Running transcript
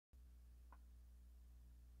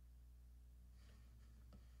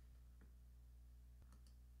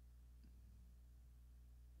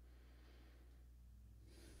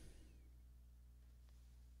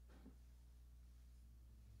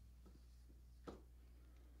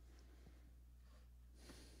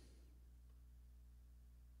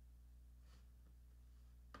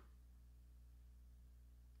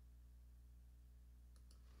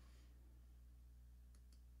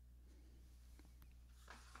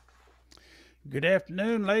Good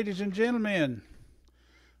afternoon, ladies and gentlemen.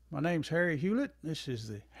 My name's Harry Hewlett. This is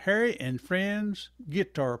the Harry and Friends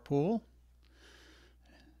Guitar Pull.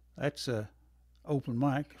 That's a open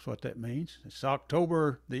mic, is what that means. It's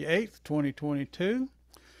October the 8th, 2022.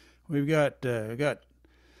 We've got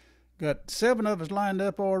seven of us lined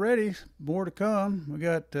up already. More to come. We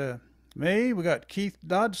got me. We got Kieth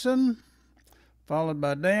Dodson, followed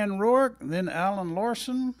by Dan Roark, then Alan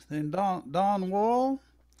Larson, then Don Wall,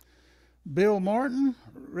 Bill Martin,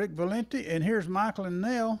 Rick Valente, and here's Michael and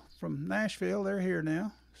Nell from Nashville. They're here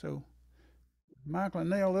now. So Michael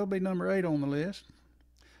and Nell, they'll be number 8 on the list.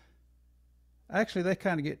 Actually, they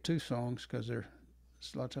kind of get 2 songs because a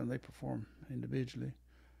lot of times they perform individually.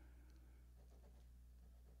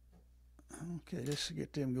 Okay, let's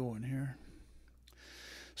get them going here.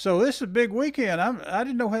 So this is a big weekend. I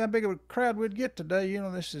didn't know how big of a crowd we'd get today. You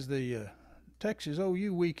know, this is the Texas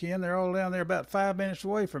OU weekend. They're all down there about 5 minutes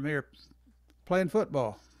away from here playing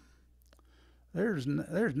football. There's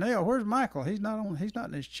Nell. Where's Michael? He's not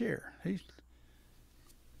in his chair.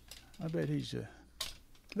 I bet he's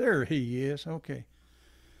there he is. Okay.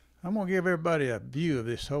 I'm going to give everybody a view of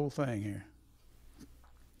this whole thing here.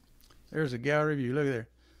 There's a gallery view. Look at there.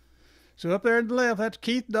 So up there at the left, that's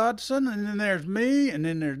Kieth Dodson, and then there's me, and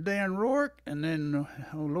then there's Dan Roark, and then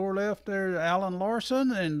lower left there's Alan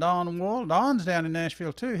Larson and Don Wall. Don's down in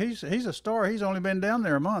Nashville too. He's a star. He's only been down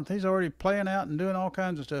there a month. He's already playing out and doing all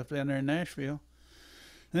kinds of stuff down there in Nashville.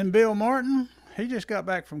 Then Bill Martin, he just got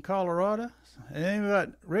back from Colorado. And then we got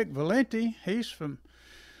Rick Valente. He's from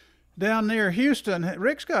down near Houston.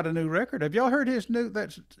 Rick's got a new record. Have y'all heard his new?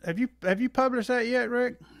 Have you published that yet,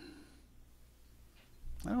 Rick?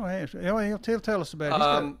 Oh, he'll tell us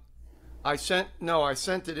about it. I sent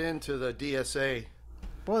it in to the DSA.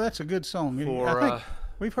 Boy, that's a good song. For, I think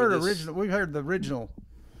we've heard the original,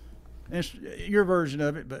 your version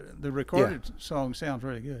of it, but the recorded song sounds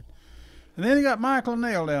really good. And then you got Michael and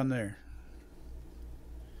Nell down there.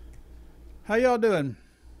 How y'all doing?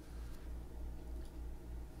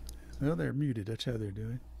 Well, they're muted. That's how they're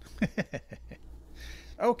doing.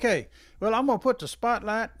 Okay, well, I'm going to put the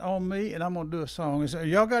spotlight on me, and I'm going to do a song.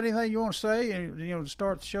 Y'all got anything you want to say, to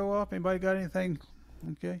start the show off? Anybody got anything?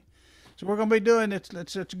 Okay. So we're going to be doing,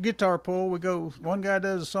 it's a guitar pull. We go, one guy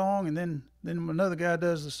does a song, and then another guy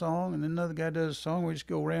does the song, and then another guy does a song. We just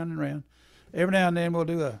go round and round. Every now and then we'll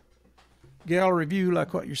do a gallery view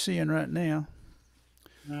like what you're seeing right now.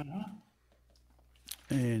 Uh-huh.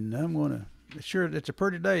 And I'm going to, sure, it's a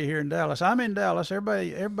pretty day here in Dallas. I'm in Dallas.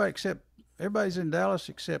 Everybody's in Dallas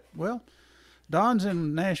except, well, Don's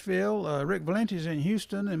in Nashville, Rick Valente's in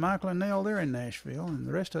Houston, and Michael and Nell, they're in Nashville, and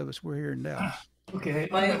the rest of us, we're here in Dallas. Okay.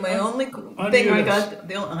 My only thing I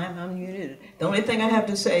got, I'm muted. The only thing I have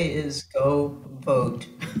to say is go vote.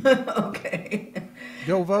 Okay.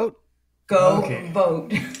 Go vote? Go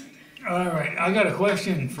vote. All right. I got a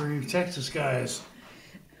question for you Texas guys.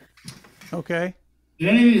 Okay. Did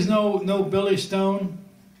any of you know Billy Stone?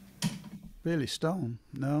 Billy Stone?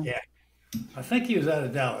 No. Yeah. I think he was out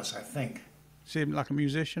of Dallas, I think. See him like a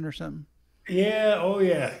musician or something? Yeah, oh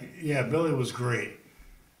yeah. Yeah, Billy was great.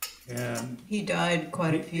 He died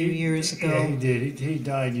quite a few years ago. Yeah, he did. He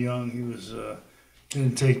died young. He was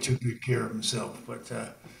didn't take too good care of himself. But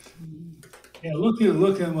yeah, look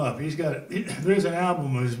him up. There's an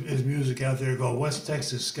album of his music out there called West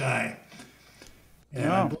Texas Sky.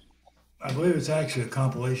 And I believe it's actually a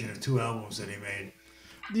compilation of 2 albums that he made.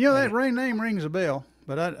 That name rings a bell.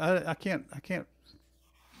 But I can't.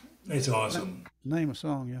 It's awesome. Name a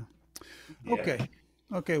song, yeah. Okay.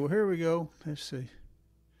 Well, here we go. Let's see.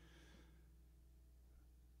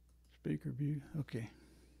 Speaker view. Okay.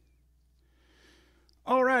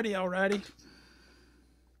 Alrighty.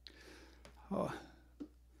 Oh,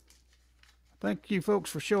 thank you, folks,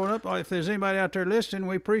 for showing up. If there's anybody out there listening,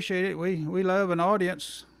 we appreciate it. We love an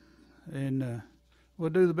audience, and we'll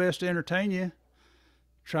do the best to entertain you.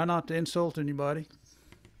 Try not to insult anybody.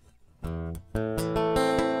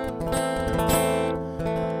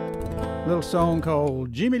 Little song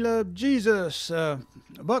called Jimmy Loved Jesus.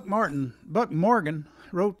 Buck Morgan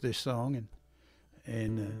wrote this song,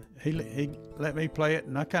 and he let me play it,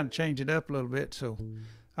 and I kind of changed it up a little bit, so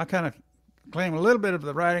I kind of claim a little bit of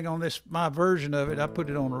the writing on this, my version of it. I put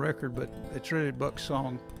it on the record, but it's really Buck's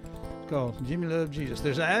song. It's called Jimmy Loved Jesus.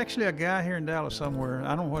 There's actually a guy here in Dallas somewhere,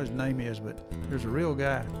 I don't know what his name is, but there's a real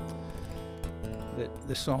guy that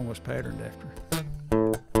this song was patterned after.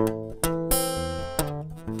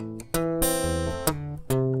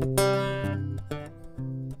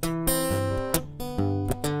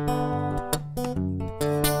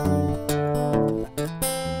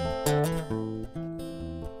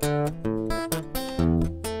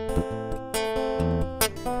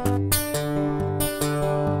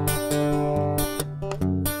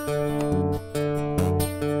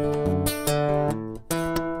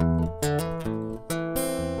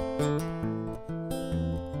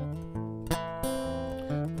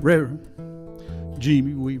 Reverend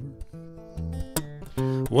Jimmy Weaver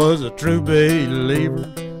was a true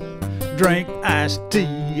believer, drank iced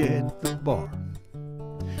tea at the bar,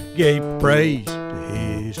 gave praise to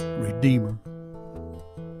his Redeemer.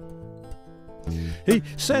 He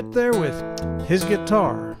sat there with his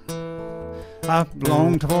guitar, I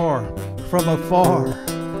longed for from afar.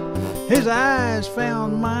 His eyes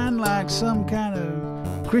found mine like some kind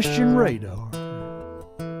of Christian radar.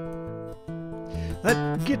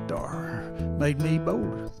 That guitar made me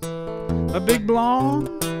bolder. A big blonde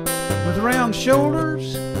with round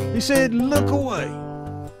shoulders. He said, look away,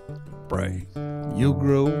 pray you'll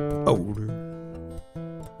grow older.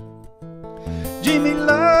 Jimmy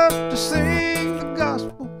loved to sing the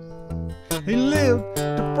gospel. He lived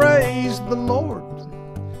to praise the Lord.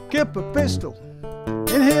 Kept a pistol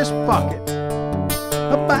in his pocket,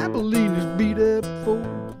 a Bible in his beat up Ford.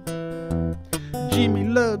 Jimmy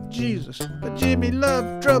loved Jesus, but Jimmy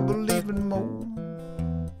loved trouble even more.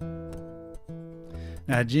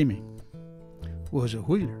 Now Jimmy was a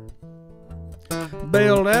wheeler,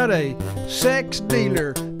 bailed out a sex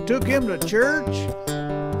dealer, took him to church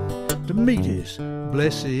to meet his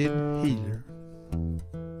blessed healer.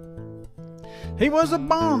 He was a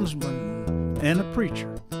bondsman and a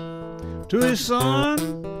preacher. To his son,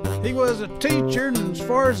 he was a teacher, and as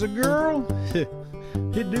far as a girl,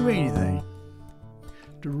 he'd do anything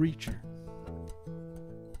to reach her.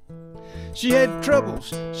 She had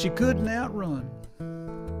troubles she couldn't outrun,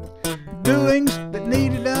 doings that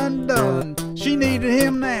needed undone. She needed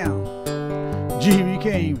him now. Jimmy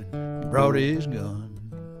came and brought his gun.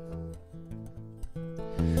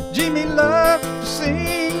 Jimmy loved to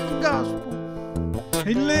sing the gospel.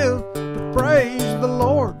 He lived to praise the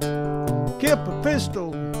Lord. Kept a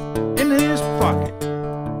pistol in his pocket,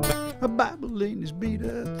 a Bible in his beat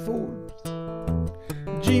up Ford.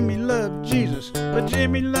 Jimmy loved Jesus, but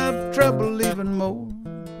Jimmy loved trouble even more.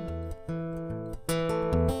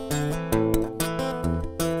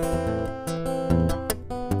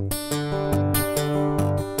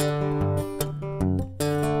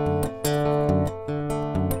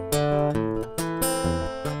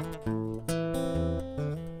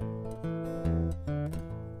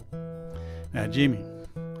 Now Jimmy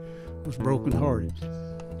was broken-hearted.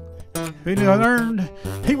 He learned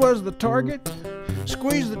he was the target.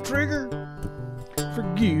 Squeeze the trigger,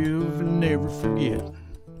 forgive and never forget.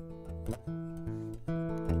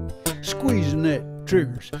 Squeezing that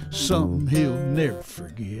trigger's something he'll never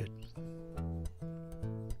forget.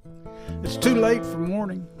 It's too late for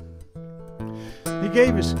mourning. He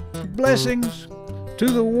gave his blessings to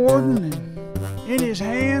the warden, and in his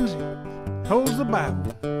hands he holds the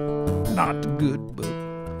Bible. Not the good book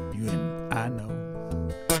you and I know.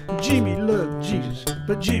 Jimmy loved Jesus,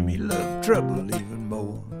 but Jimmy loved trouble even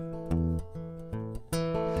more.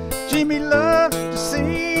 Jimmy loved to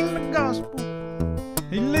sing the gospel.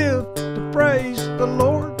 He lived to praise the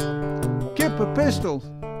Lord. Kept a pistol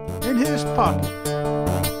in his pocket,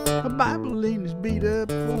 a Bible in his beat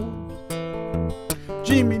up Ford.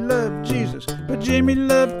 Jimmy loved Jesus, but Jimmy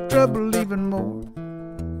loved trouble even more.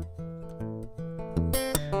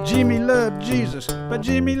 Jimmy loved Jesus, but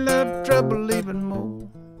Jimmy loved trouble even more.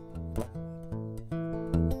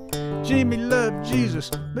 Jimmy loved Jesus,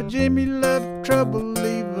 but Jimmy loved trouble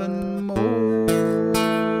even more.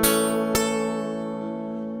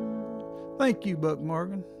 Thank you, Buck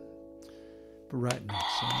Morgan, for writing that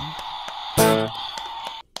song.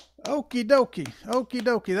 Okie dokie, okie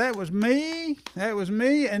dokie. That was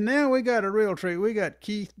me, and now we got a real treat. We got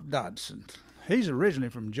Kieth Dodson. He's originally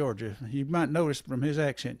from Georgia. You might notice from his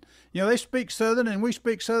accent. You know, they speak Southern, and we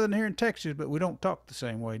speak Southern here in Texas, but we don't talk the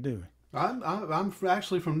same way, do we? I'm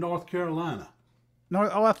actually from North Carolina.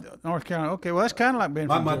 North Carolina. Okay, well, that's kind of like being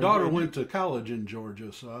from My Georgia. daughter went to college in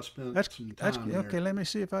Georgia, so I spent some time there. Okay, let me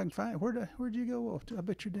see if I can find it. Where'd you go off to? I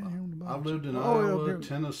bet you're down here on the bottom. I lived in Iowa,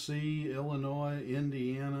 Tennessee, Illinois,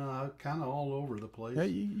 Indiana, kind of all over the place. Hey,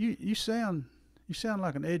 you sound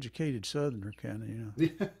like an educated Southerner kind of, you know.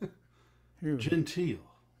 Yeah. Genteel.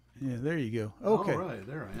 Yeah, there you go. Okay. All right,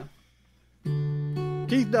 there I am.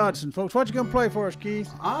 Kieth Dodson, folks. What you going to play for us, Kieth?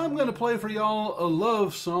 I'm going to play for y'all a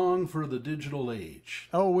love song for the digital age.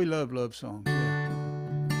 Oh, we love songs. Yeah.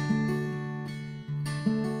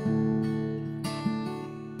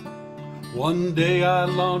 One day I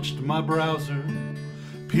launched my browser,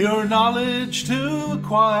 pure knowledge to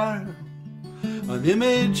acquire. An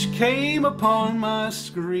image came upon my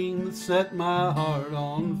screen that set my heart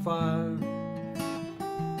on fire.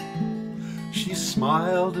 She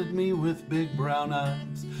smiled at me with big brown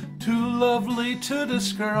eyes, too lovely to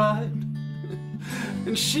describe.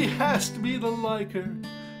 And she asked me to like her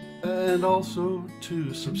and also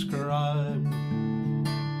to subscribe.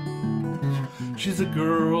 She's a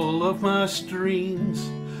girl of my streams.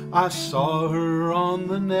 I saw her on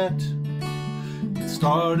the net. It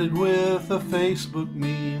started with a Facebook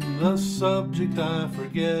meme, the subject I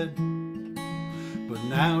forget. But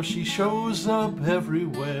now she shows up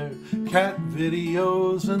everywhere, cat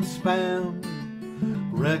videos and spam,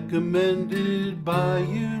 recommended by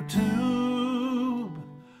YouTube.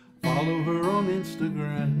 Follow her on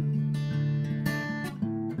Instagram.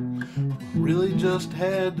 Really just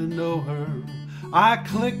had to know her. I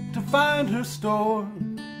clicked to find her store.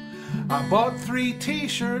 I bought 3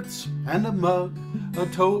 t-shirts and a mug, a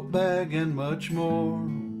tote bag and much more.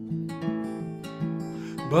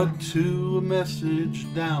 But to a message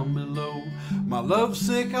down below, my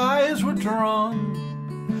lovesick eyes were drawn.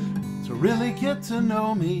 To really get to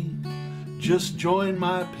know me, just join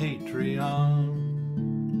my Patreon.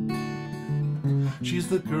 She's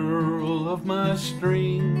the girl of my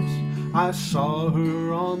streams. I saw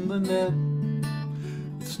her on the net.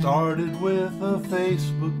 It started with a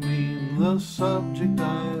Facebook meme, the subject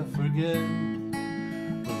I forget.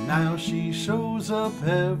 But now she shows up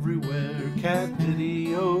everywhere, cat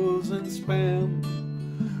videos and spam,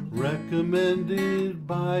 recommended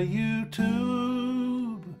by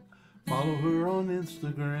YouTube. Follow her on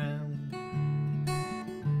Instagram.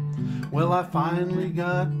 Well, I finally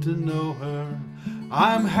got to know her.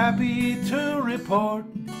 I'm happy to report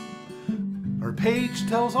her page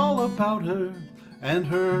tells all about her and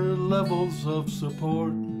her levels of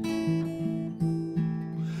support.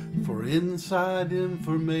 For inside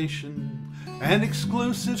information and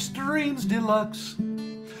exclusive streams deluxe,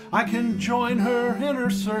 I can join her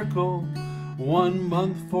inner circle 1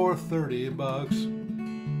 month for $30.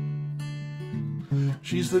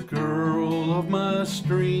 She's the girl of my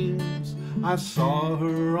streams. I saw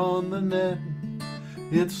her on the net.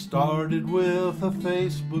 It started with a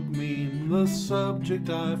Facebook meme, the subject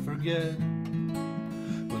I forget.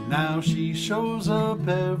 But now she shows up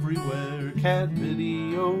everywhere, cat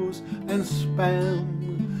videos and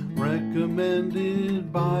spam,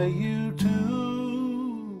 recommended by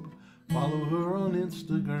YouTube. Follow her on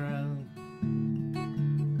Instagram.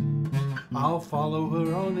 I'll follow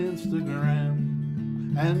her on Instagram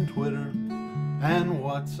and Twitter and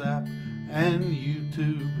WhatsApp and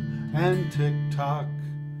YouTube and TikTok.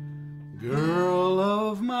 Girl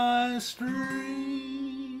of my streams.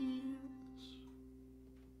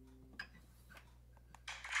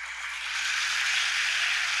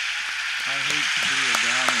 I hate to be a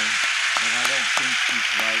downer, but I don't think she's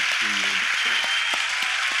right for you.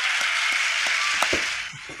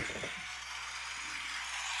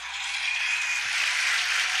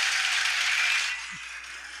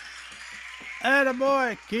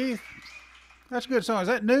 Attaboy, Keith. That's a good song. Is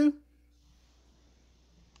that new?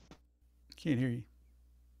 Can't hear you.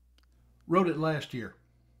 Wrote it last year.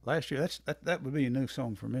 Last year. That would be a new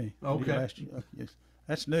song for me. Okay. Last year. Yes.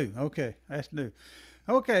 That's new. Okay. That's new.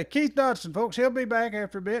 Okay. Kieth Dodson, folks. He'll be back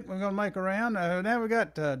after a bit. We're going to make a round. Now we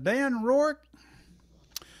got Dan Roark.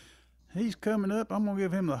 He's coming up. I'm going to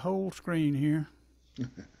give him the whole screen here.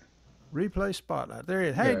 Replay spotlight. There he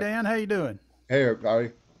is. Hey, Yeah. Dan. How you doing? Hey,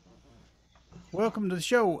 everybody. Welcome to the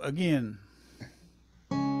show again.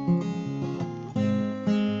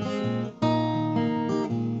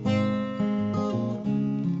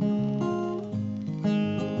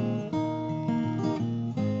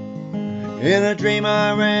 In a dream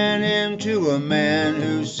I ran into a man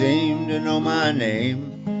who seemed to know my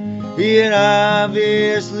name. He had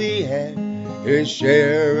obviously had his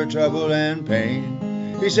share of trouble and pain.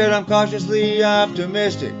 He said, I'm cautiously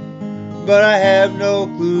optimistic, but I have no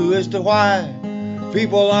clue as to why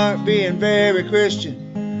people aren't being very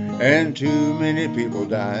Christian and too many people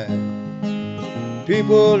die.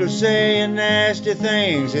 People are saying nasty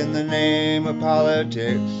things in the name of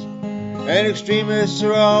politics, and extremists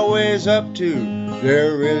are always up to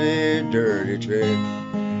their really dirty trick.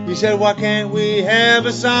 He said, why can't we have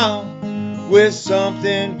a song with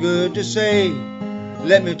something good to say?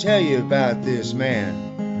 Let me tell you about this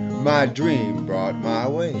man my dream brought my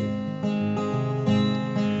way.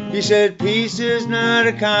 He said, peace is not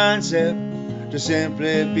a concept to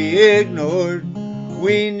simply be ignored.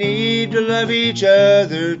 We need to love each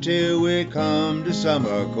other till we come to some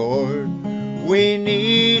accord. We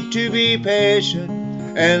need to be patient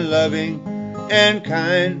and loving and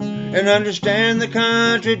kind and understand the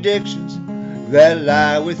contradictions that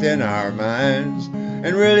lie within our minds,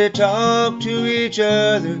 and really talk to each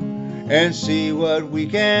other and see what we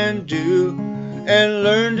can do, and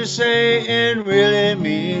learn to say and really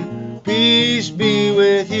mean, peace be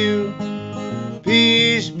with you,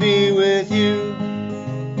 peace be with you.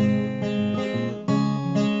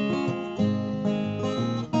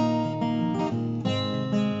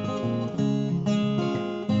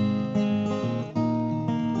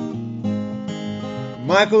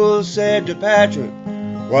 Michael said to Patrick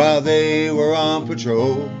while they were on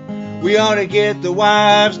patrol, we ought to get the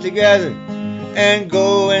wives together and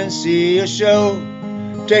go and see a show,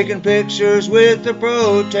 taking pictures with the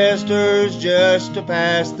protesters just to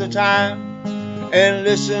pass the time and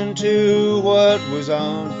listen to what was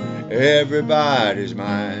on everybody's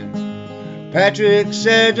mind. Patrick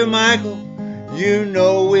said to Michael, you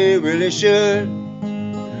know we really should.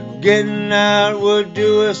 Getting out would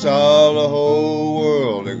do us all a whole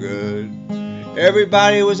world of good.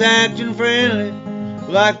 Everybody was acting friendly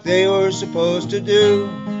like they were supposed to do.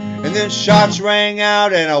 And then shots rang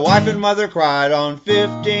out and a wife and mother cried on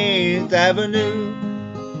 15th Avenue.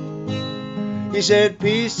 He said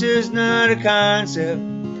peace is not a concept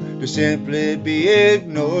to simply be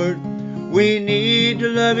ignored. We need to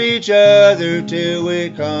love each other till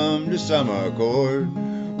we come to some accord.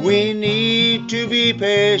 We need to be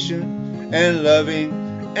patient and loving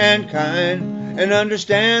and kind and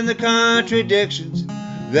understand the contradictions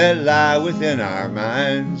that lie within our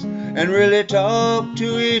minds and really talk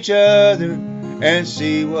to each other and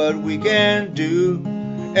see what we can do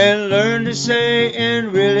and learn to say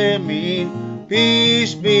and really mean,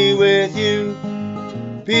 peace be with you,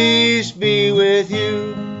 peace be with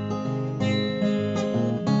you.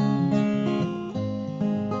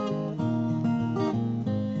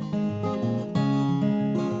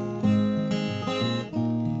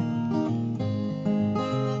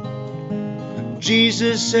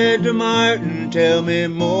 Jesus said to Martin, tell me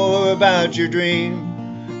more about your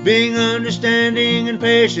dream. Being understanding and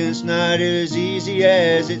patience not as easy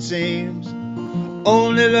as it seems.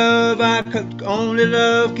 Only love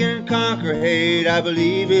can conquer hate, I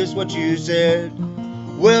believe is what you said.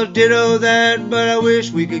 Well, ditto that, but I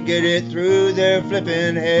wish we could get it through their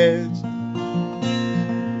flipping heads.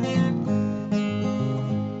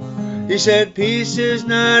 He said peace is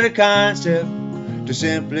not a concept to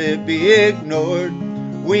simply be ignored.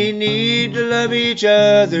 We need to love each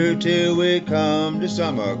other till we come to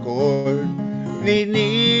some accord. We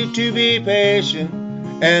need to be patient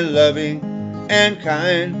and loving and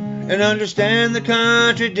kind and understand the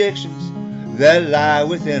contradictions that lie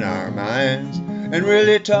within our minds and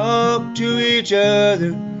really talk to each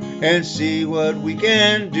other and see what we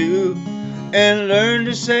can do and learn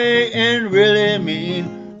to say and really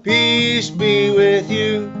mean, peace be with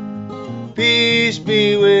you, peace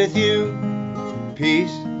be with you,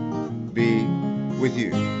 peace be with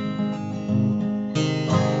you.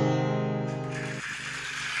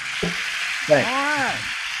 Thanks. All right.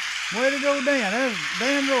 Way to go, Dan. That was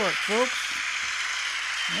Dan Roark, folks.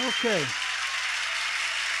 Okay.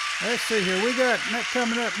 Let's see here. We got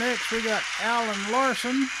coming up next. We got Alan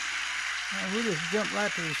Larson. We just jumped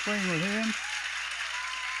right to the screen with him.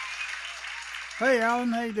 Hey,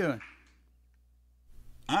 Alan, how you doing?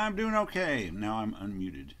 I'm doing okay. Now I'm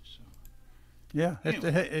unmuted. So. Yeah,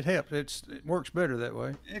 Anyway. it helps. It works better that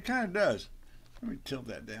way. It kind of does. Let me tilt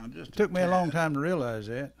that down just. It took me a long time to realize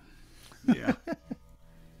that. Yeah.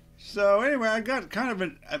 So anyway, I got kind of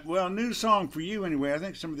a new song for you anyway. I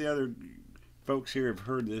think some of the other folks here have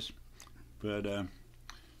heard this, but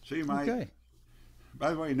so you might. Okay.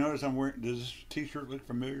 By the way, you notice I'm wearing. Does this T-shirt look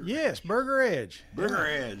familiar? Yes, Burger Edge. Burger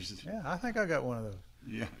Edge. Yeah, I think I got one of those.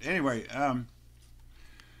 Yeah. Anyway,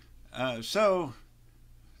 so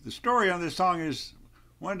the story on this song is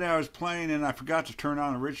one day I was playing and I forgot to turn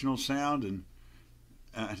on original sound, and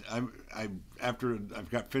I after I've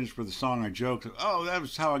got finished with the song, I joked, "Oh, that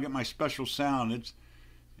was how I get my special sound.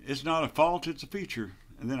 It's not a fault, it's a feature."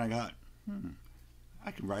 And then I got,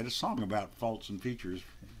 I could write a song about faults and features.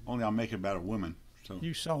 Only I'll make it about a woman. So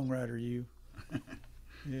you songwriter, you.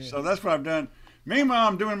 Yeah. So that's what I've done. Meanwhile,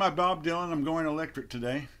 I'm doing my Bob Dylan. I'm going electric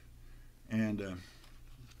today, and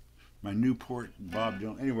my Newport Bob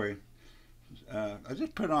Dylan. Anyway, I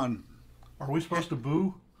just put on. Are we supposed to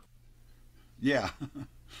boo? Yeah.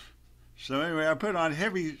 So anyway, I put on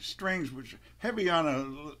heavy strings, which heavy on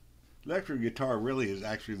a electric guitar really is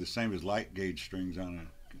actually the same as light gauge strings on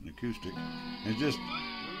an acoustic. It's just,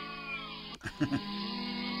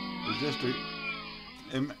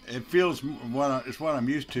 it feels it's what I'm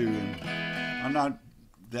used to, and I'm not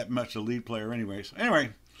that much a lead player anyway. So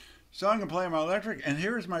anyway, so I'm gonna play my electric, and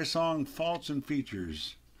here's my song "Faults and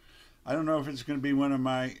Features." I don't know if it's gonna be one of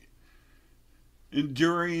my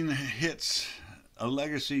enduring hits, a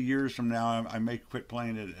legacy years from now. I may quit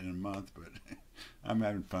playing it in a month, but I'm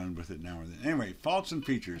having fun with it now and then. Anyway, Faults and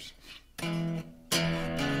Features.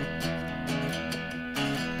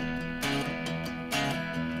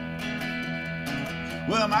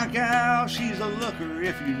 Well, my gal, she's a looker,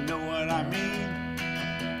 if you know what I mean.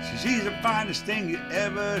 She's the finest thing you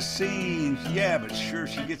ever seen. Yeah, but sure,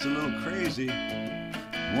 she gets a little crazy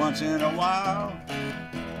once in a while.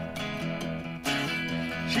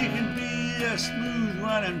 She can be a smooth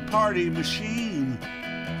running party machine,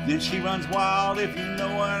 then she runs wild if you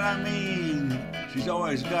know what I mean. She's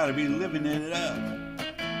always got to be living it up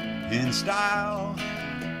in style.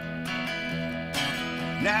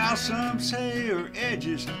 Now some say her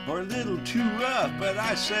edges are a little too rough, but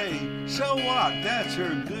I say, so what, that's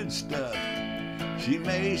her good stuff. She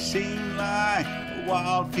may seem like a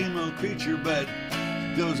wild female creature, but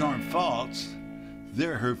those aren't faults,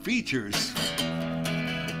 they're her features.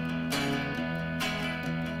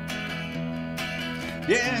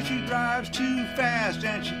 Yeah, she drives too fast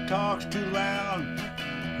and she talks too loud,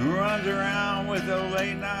 runs around with a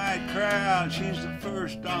late night crowd. She's the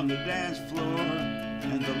first on the dance floor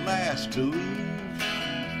and the last to leave.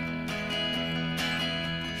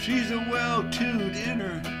 She's a well-tuned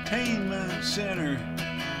entertainment center.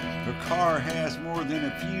 Her car has more than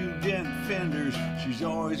a few dent fenders. She's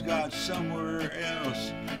always got somewhere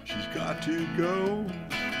else she's got to go.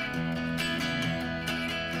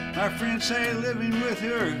 My friends say living with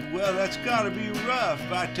her, well, that's gotta be rough.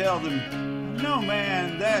 I tell them, no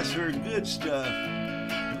man, that's her good stuff.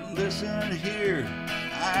 Listen here,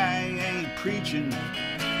 I ain't preaching,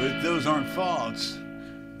 but those aren't faults,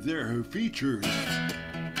 they're her features.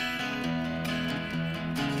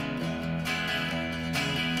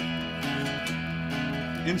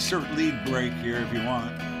 Insert lead break here if you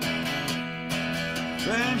want.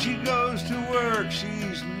 When she goes to work,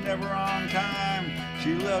 she's never on time.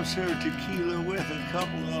 She loves her tequila with a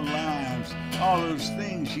couple of limes. All those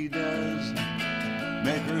things she does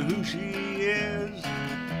make her who she is.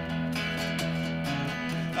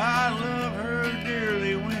 I love her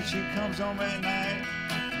dearly when she comes home at night.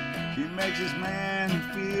 She makes this man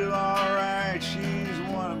feel alright. She's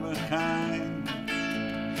one of a kind.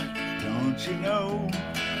 Don't you know?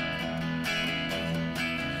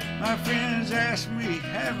 My friends ask me,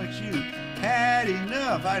 haven't you had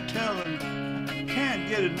enough? I tell them, can't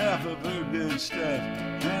get enough of her good stuff.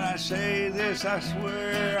 When I say this, I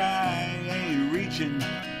swear I ain't reaching.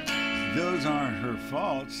 Those aren't her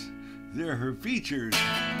faults, they're her features.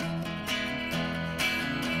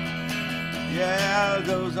 Yeah,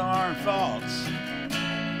 those aren't faults,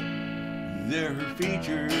 they're her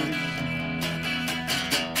features.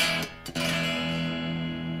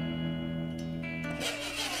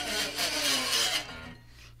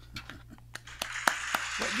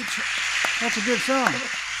 That's a good song.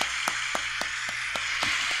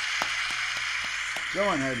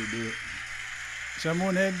 Someone had to do it.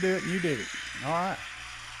 Someone had to do it, and you did it. All right.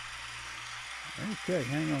 Okay,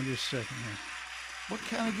 hang on just a second here. What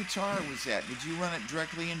kind of guitar was that? Did you run it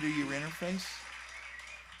directly into your interface?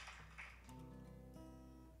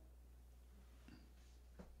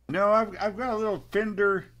 No, I've got a little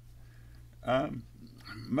Fender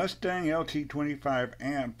Mustang LT25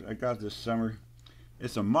 amp I got this summer.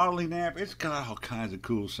 It's a modeling amp. It's got all kinds of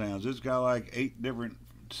cool sounds. It's got like 8 different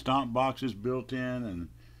stomp boxes built in, and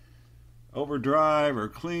overdrive or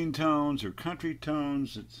clean tones or country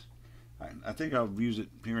tones. I think I'll use it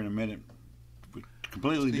here in a minute.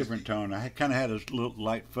 Completely different tone. I kind of had a little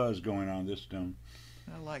light fuzz going on this tone.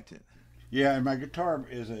 I liked it. Yeah, and my guitar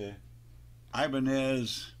is a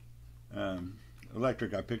Ibanez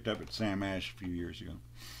electric I picked up at Sam Ash a few years ago.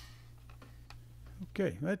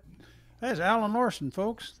 Okay, that's Alan Larson,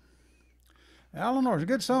 folks. Alan Larson,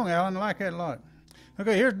 good song, Alan. I like that a lot.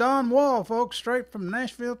 Okay, here's Don Wall, folks, straight from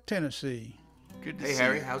Nashville, Tennessee. Good to Hey, see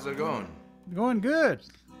Harry, you. how's it going? Going good.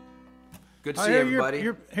 Good to see everybody.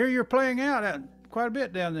 You're playing out quite a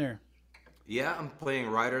bit down there. Yeah, I'm playing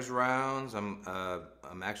writers' rounds. I'm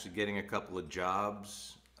actually getting a couple of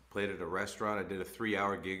jobs. I played at a restaurant. I did a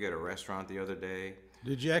 3-hour gig at a restaurant the other day.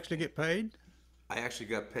 Did you actually get paid? I actually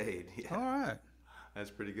got paid. Yeah. All right.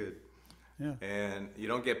 That's pretty good. Yeah. And you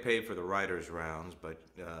don't get paid for the writers' rounds, but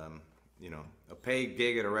a paid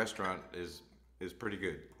gig at a restaurant is pretty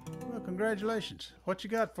good. Well, congratulations. What you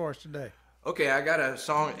got for us today? Okay, I got a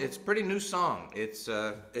song. It's a pretty new song. It's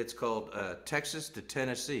called Texas to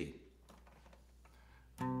Tennessee.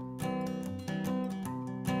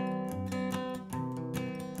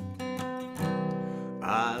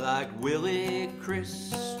 I liked Willie,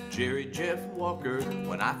 Chris, Jerry, Jeff Walker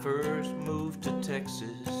when I first moved to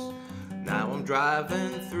Texas. Now I'm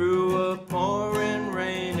driving through a pouring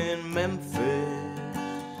rain in Memphis,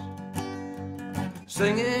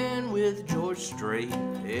 singing with George Strait.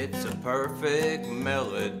 It's a perfect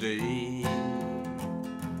melody.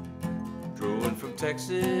 Drove from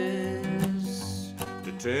Texas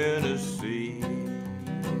to Tennessee,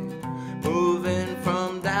 moving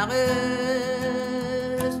from Dallas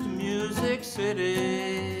to Music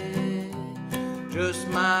City. Just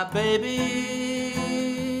my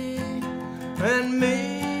baby and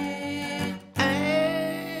me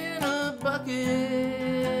and a bucket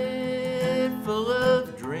full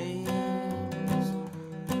of dreams,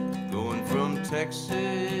 going from Texas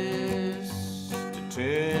to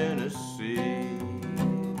Tennessee.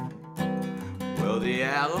 Well, the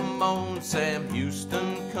Alamo and Sam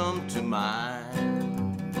Houston come to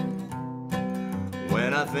mind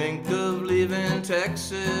when I think of leaving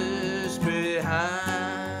Texas behind.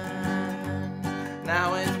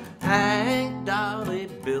 Now it's Hank, Dolly,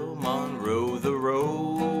 Bill Monroe, the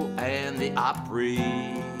Row, and the Opry,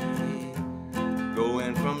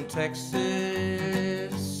 going from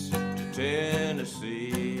Texas to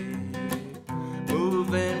Tennessee,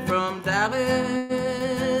 moving from Dallas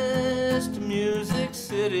to Music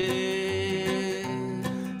City.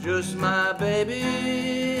 Just my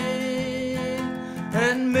baby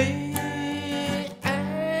and me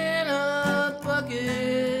and a bucket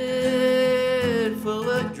full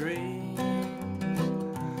of dreams,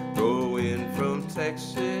 going from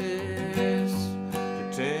Texas to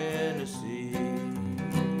Tennessee.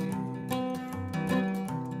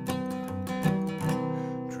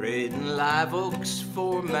 Trading live oaks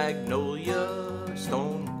for magnolia,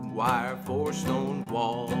 stone wire for stone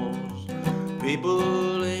walls.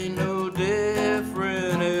 People ain't no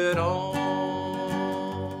different at all.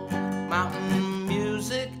 Mountain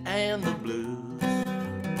music and the blues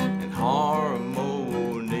and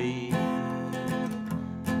harmony,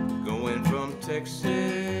 going from Texas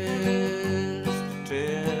to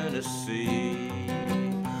Tennessee,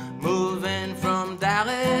 moving from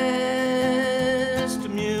Dallas to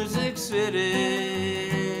Music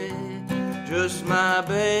City. Just my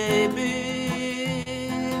baby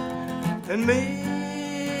and me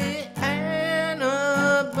and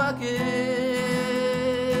a bucket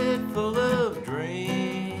full of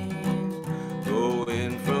dreams,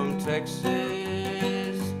 going from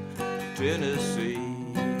Texas to Tennessee,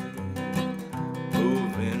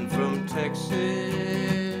 moving from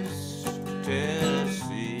Texas to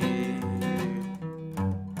Tennessee.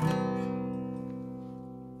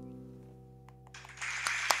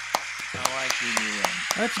 I like your new one.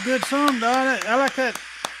 That's a good song, Don. I like that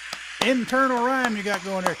internal rhyme you got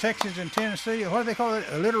going there. Texas and Tennessee. What do they call it?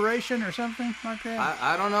 Alliteration or something like that?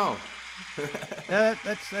 I don't know. Yeah,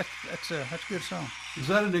 that's a good song. Is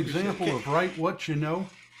that an example of write what you know?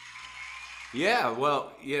 Yeah,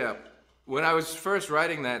 well, yeah. When I was first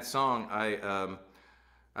writing that song, I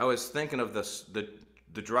was thinking of the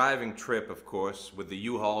driving trip, of course, with the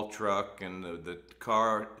U-Haul truck and the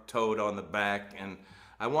car towed on the back, and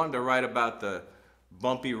I wanted to write about the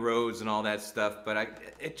bumpy roads and all that stuff, but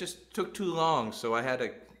it just took too long, so I had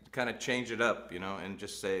to kind of change it up, and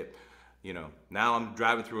just say, now I'm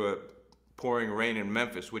driving through a pouring rain in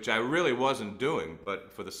Memphis, which I really wasn't doing,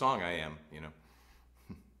 but for the song I am,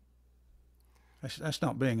 That's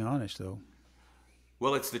not being honest, though.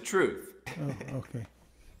 Well, it's the truth. Oh, okay.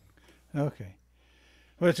 Okay.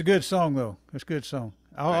 Well, it's a good song, though. It's a good song.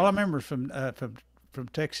 All I remember is from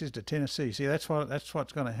Texas to Tennessee. See, that's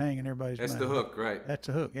what's going to hang in everybody's mind. That's the hook, right? That's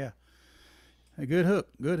the hook, yeah. A good hook,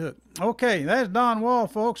 good hook. Okay, that's Don Wall,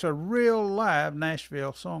 folks, a real live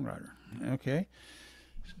Nashville songwriter. Okay.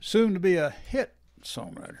 Soon to be a hit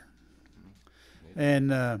songwriter. And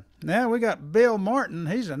now we got Bill Martin.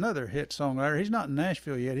 He's another hit songwriter. He's not in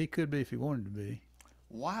Nashville yet. He could be if he wanted to be.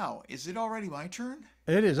 Wow, is it already my turn?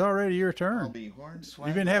 It is already your turn. I'll be hornswagger.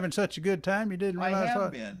 You've been having such a good time, you didn't realize I have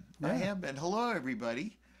what? been. Yeah. I have been. Hello,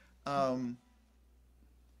 everybody.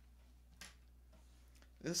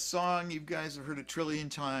 This song you guys have heard a trillion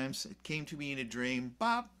times. It came to me in a dream.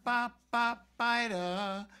 Bop, bop, bop,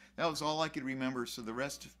 bida. That was all I could remember, so the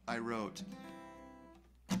rest I wrote.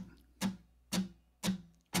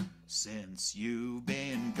 Since you've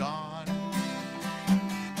been gone,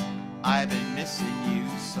 I've been missing you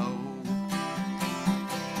so.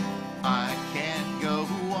 I can't go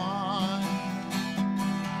on,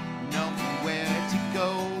 nowhere to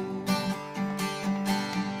go.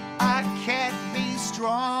 I can't be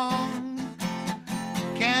strong,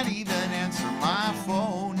 can't even answer my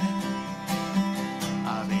phone.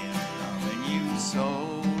 I've been loving you so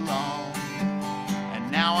long, and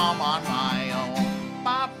now I'm on my own.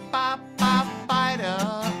 Bop, bop, bop,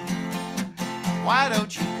 bida. Why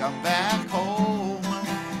don't you come back home?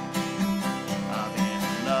 I've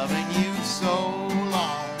been loving you so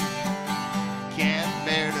long, can't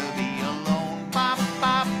bear to be alone. Bop,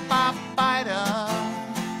 bop, bop, bida.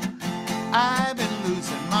 I've been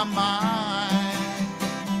losing my mind,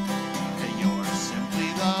 and you're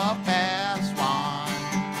simply the best one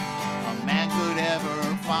a man could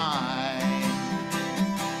ever find.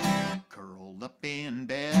 Curled up in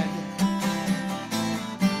bed,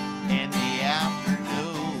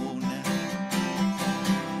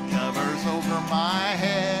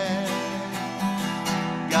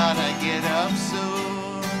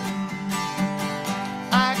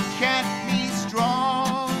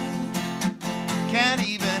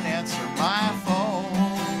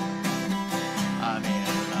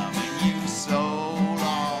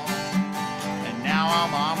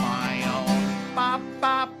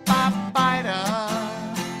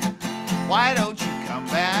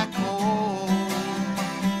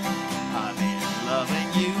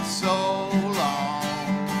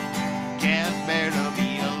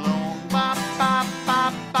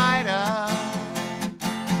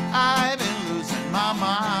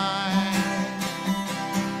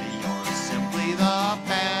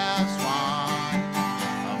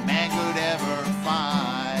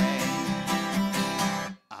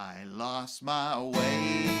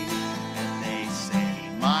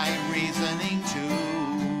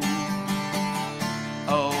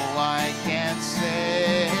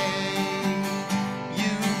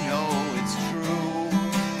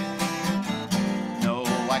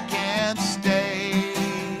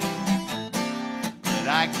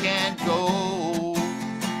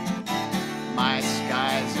 My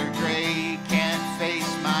skies are gray, can't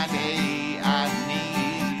face my day. I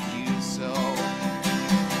need you so.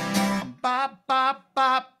 Bop, bop,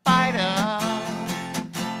 bop, bida.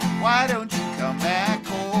 Why don't you come back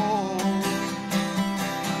home?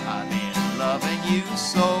 I've been loving you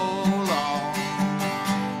so long.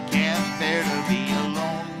 Can't bear to be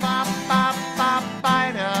alone. Bop, bop, bop,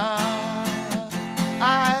 bida.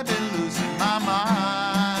 I've been losing my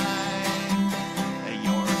mind.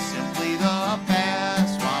 You're simply the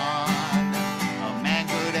best one a man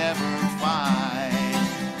could ever find.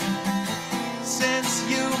 Since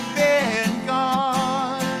you've been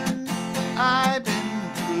gone, I've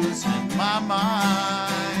been losing my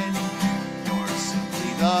mind. You're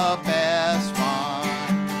simply the best one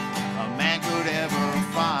a man could ever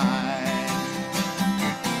find.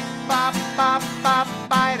 Bop, bop, bop,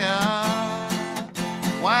 bida.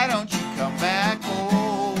 Why don't you come back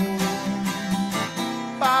home?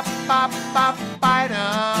 Bop, bop, bop, bida.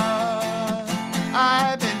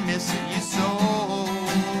 I've been missing you so.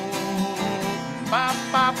 Bop,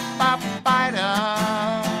 bop, bop, bida.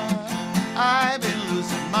 I've been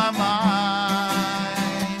losing my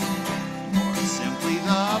mind. You're simply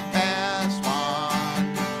the best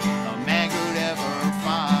one a man could ever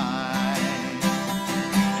find.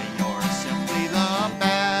 You're simply the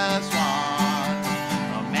best one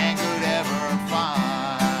a man could ever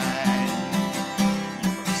find.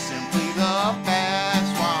 You're simply the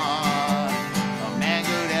best one a man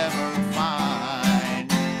could ever find.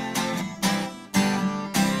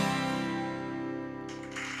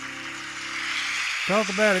 Talk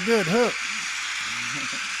about a good hook.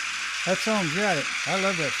 That song's got it. I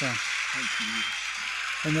love that song.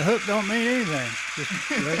 And the hook don't mean anything. Just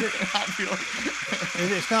let it. I feel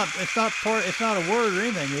It's not a word or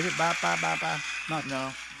anything, is it? Bye, bye, bye, bye. Not,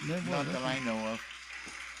 no, not that I know of.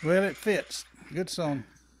 Well, it fits. Good song.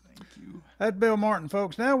 Thank you. That's Bill Martin,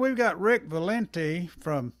 folks. Now we've got Rick Valente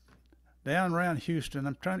from down around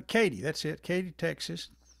Houston. Katy, that's it. Katy, Texas.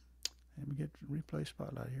 Let me get the replay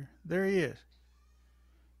spotlight here. There he is.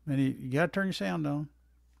 And you got to turn your sound on.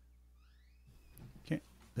 Is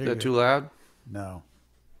that too loud? No.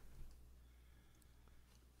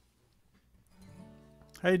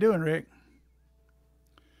 How you doing, Rick?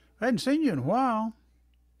 I hadn't seen you in a while.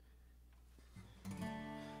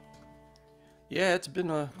 Yeah, it's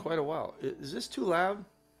been quite a while. Is this too loud?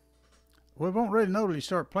 We won't really know till you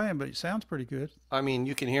start playing, but it sounds pretty good. I mean,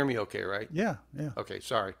 you can hear me okay, right? Yeah. Okay,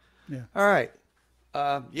 sorry. Yeah. All right.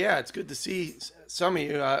 Yeah, it's good to see some of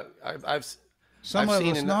you. I've seen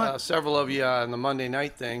several of you on the Monday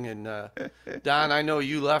night thing. And Don, I know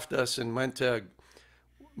you left us and went to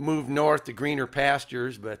move north to greener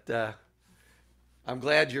pastures, but I'm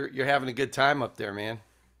glad you're having a good time up there, man.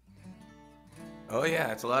 Oh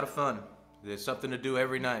yeah, it's a lot of fun. There's something to do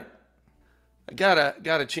every night. I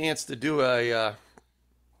got a chance to do a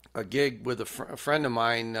gig with a friend of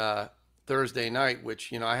mine Thursday night,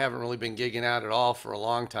 which I haven't really been gigging out at all for a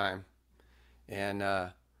long time, and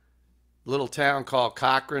little town called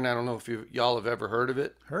Cochran. I don't know if y'all have ever heard of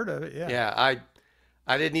it. Heard of it, yeah. Yeah,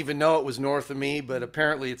 I didn't even know it was north of me, but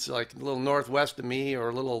apparently it's like a little northwest of me or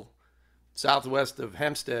a little southwest of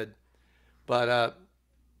Hempstead. But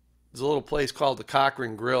there's a little place called the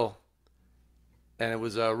Cochran Grill, and it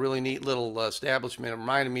was a really neat little establishment. It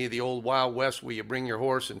reminded me of the old Wild West where you bring your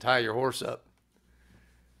horse and tie your horse up.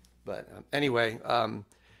 But anyway,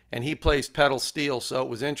 and he plays pedal steel, so it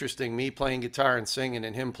was interesting, me playing guitar and singing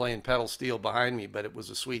and him playing pedal steel behind me, but it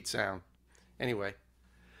was a sweet sound. Anyway,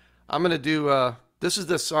 I'm going to do, this is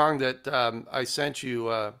the song that I sent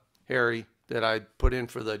you, Harry, that I put in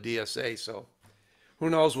for the DSA, so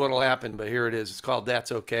who knows what will happen, but here it is. It's called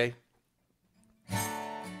That's Okay.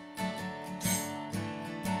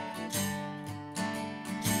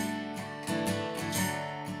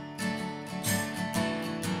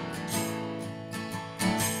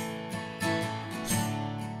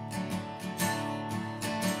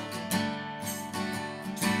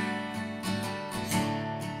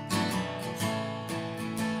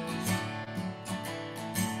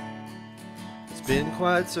 Been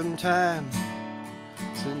quite some time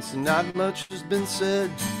since not much has been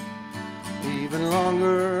said. Even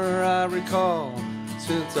longer I recall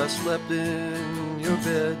since I slept in your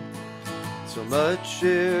bed. So much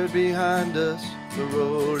shared behind us, the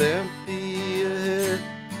road empty ahead.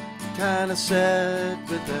 Kinda sad,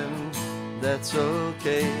 but then that's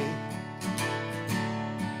okay.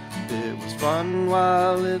 It was fun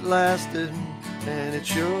while it lasted, and it's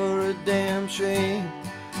sure a damn shame.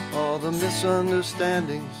 All the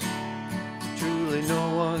misunderstandings, truly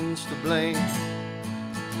no one's to blame.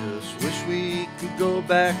 Just wish we could go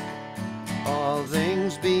back, all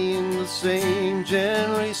things being the same,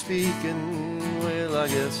 generally speaking. Well, I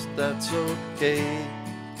guess that's okay.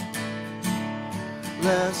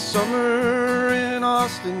 Last summer in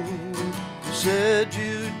Austin, you said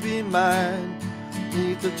you'd be mine.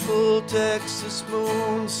 Neath the full Texas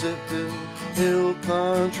moon, sipping hill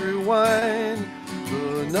country wine.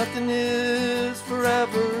 But nothing is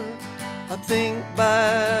forever. I think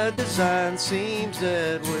by design seems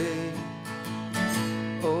that way.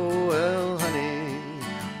 Oh well, honey,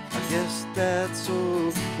 I guess that's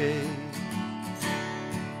okay.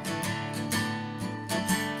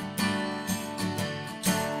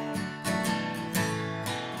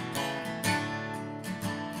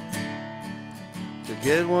 To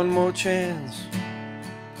get one more chance,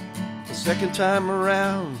 the second time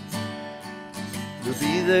around, to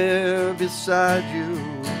be there beside you,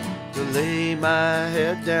 to lay my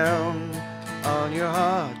head down on your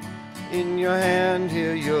heart, in your hand,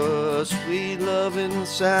 hear your sweet loving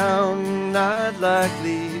sound. Not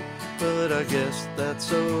likely, but I guess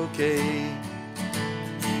that's okay.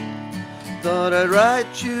 Thought I'd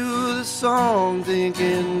write you the song,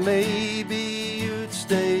 thinking maybe you'd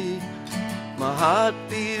stay. My heart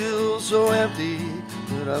feels so empty,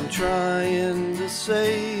 but I'm trying to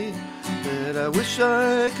say that I wish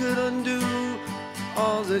I could undo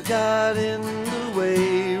all that got in the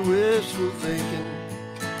way. Wishful thinking.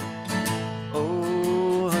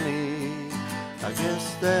 Oh, honey, I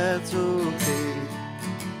guess that's okay.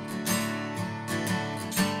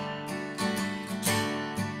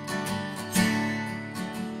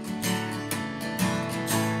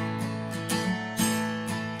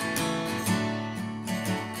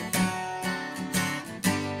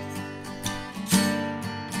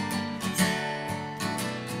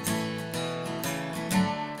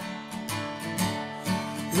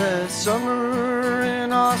 Last summer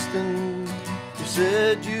in Austin, you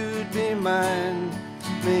said you'd be mine.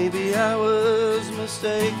 Maybe I was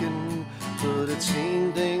mistaken, but it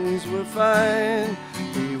seemed things were fine.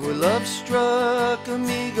 We were love-struck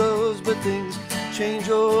amigos, but things change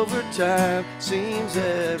over time. Seems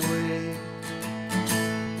that way.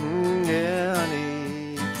 Yeah,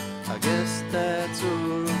 honey, I guess that's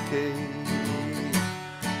okay.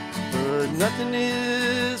 But nothing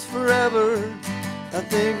is forever. I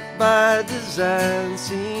think by design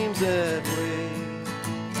seems that way.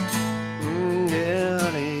 Yeah,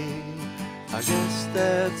 honey, I guess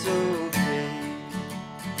that's okay.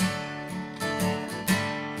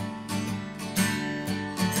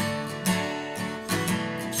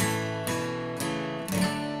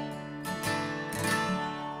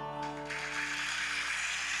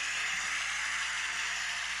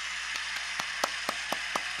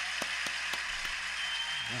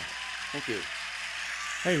 Thank you.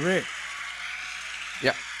 Hey, Rick.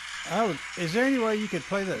 Yeah. Is there any way you could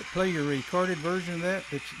play your recorded version of that,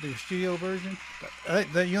 the studio version?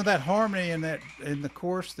 You know, that harmony in the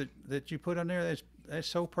chorus that you put on there, that's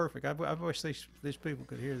so perfect. I wish these people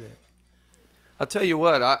could hear that. I'll tell you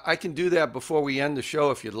what, I can do that before we end the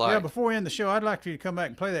show if you'd like. Yeah, before we end the show, I'd like for you to come back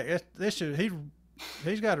and play that.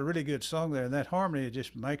 He's got a really good song there, and that harmony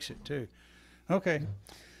just makes it too. Okay,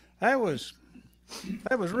 that was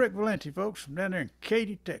Rick Valente, folks, from down there in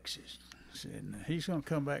Katy, Texas. And he's going to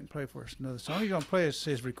come back and play for us another song. He's going to play us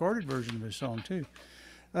his recorded version of his song too.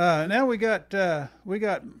 Now we got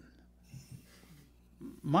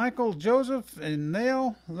Michael, Joseph, and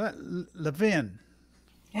Nell Levin.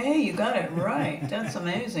 Hey, you got it right. That's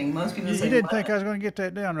amazing. Most people say you didn't think I was going to get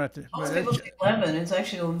that down right there. Most people say Levin. It's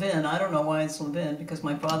actually Levin. I don't know why it's Levin, because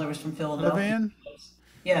my father was from Philadelphia. Levin?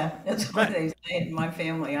 Yeah, that's what they say in my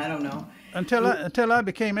family. I don't know. Until I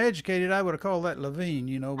became educated, I would have called that Levine,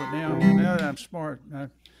 you know. But now that I'm smart,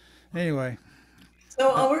 anyway.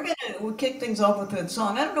 So we'll kick things off with a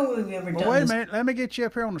song. I don't know whether we've ever done. Wait a minute. Let me get you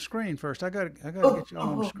up here on the screen first. I got to get you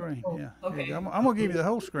on the screen. Yeah. Okay. I'm gonna give you the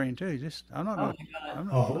whole screen too. I'm not gonna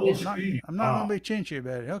be chinchy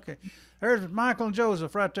about it. Okay. There's Michael and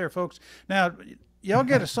Joseph right there, folks. Now, y'all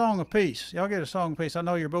get a song apiece. I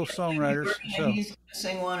know you're both songwriters. So. He's gonna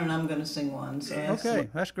sing one, and I'm gonna sing one. So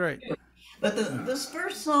that's great. But this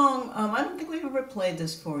first song, I don't think we've ever played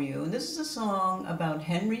this for you. And this is a song about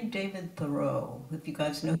Henry David Thoreau. If you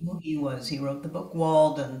guys know who he was, he wrote the book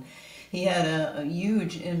Walden. He had a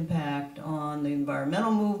huge impact on the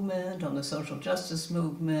environmental movement, on the social justice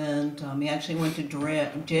movement. He actually went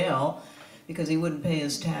to jail because he wouldn't pay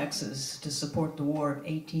his taxes to support the war of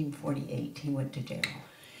 1848. He went to jail.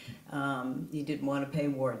 He didn't want to pay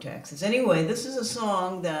war taxes. Anyway, this is a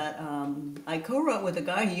song that I co-wrote with a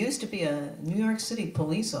guy who used to be a New York City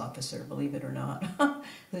police officer, believe it or not,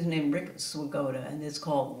 who's named Rick Swagoda, and it's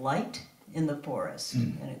called Light in the Forest,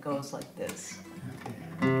 and it goes like this.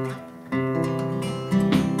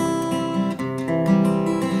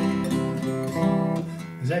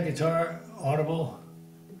 that guitar audible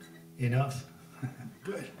enough?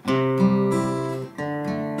 Good. A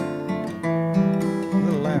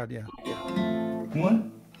little loud, yeah. What?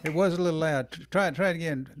 It was a little loud. Try it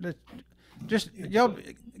again. Just y'all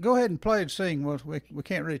go ahead and play and sing. Well, we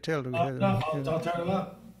can't really tell. I'll turn it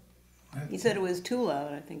up. He said it was too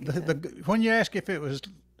loud, I think. He said. When you asked if it was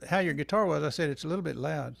how your guitar was, I said it's a little bit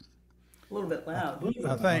loud. A little bit loud.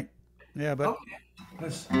 I think. Yeah, but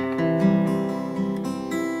Okay.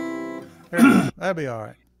 that'll be all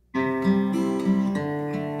right.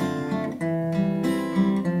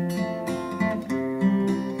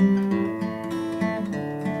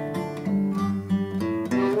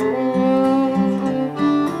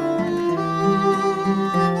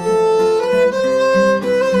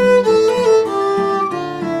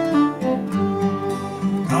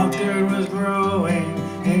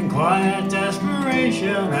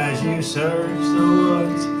 As you search the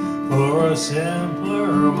woods for a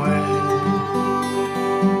simpler way,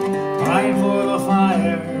 pine for the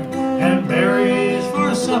fire and berries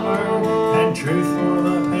for supper and truth for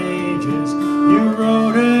the pages you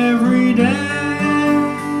wrote every day.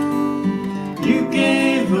 You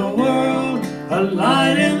gave the world a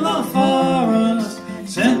light in the forest,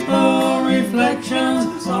 simple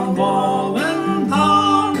reflections on wall and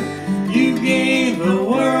pond. You gave the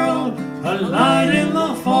world a light in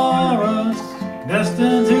the forest,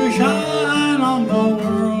 destined to shine on the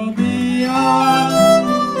world beyond.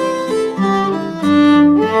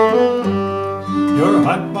 Your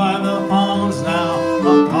hut by the ponds now,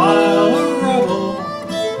 a pile of rubble,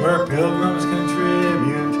 where pilgrims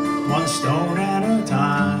contribute one stone at a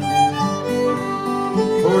time.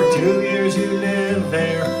 For 2 years you lived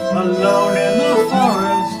there, alone in the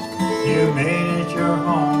forest. You made it your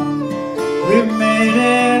home. We made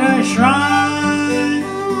it a shrine.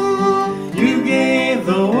 You gave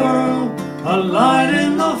the world a light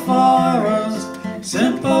in the forest,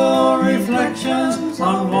 simple reflections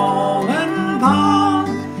on wall and pond.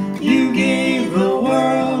 You gave the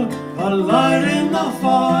world a light in the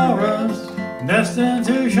forest, destined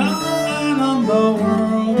to shine on the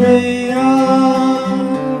world beyond.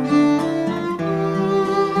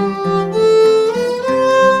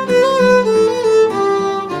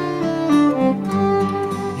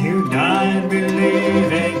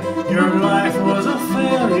 Your life was a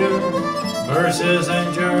failure, verses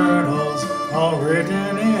and journals all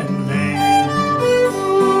written in vain.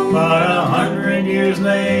 But 100 years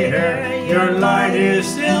later, your light is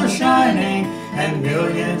still shining, and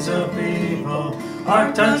millions of people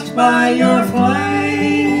are touched by your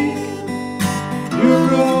flame. You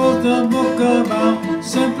wrote the book about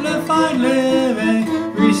simplified living,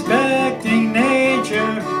 respecting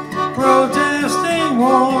nature, protesting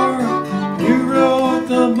war. You wrote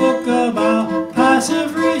the book about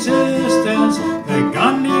passive resistance that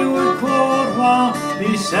Gandhi would quote while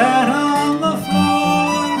he sat on the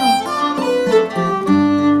floor.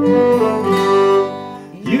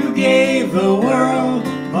 You gave the world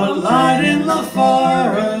a light in the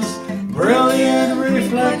forest, brilliant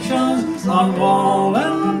reflections on wall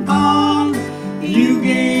and pond. You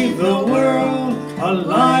gave the world a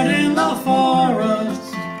light in the forest,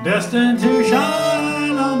 destined to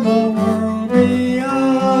shine on the world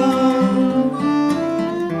beyond.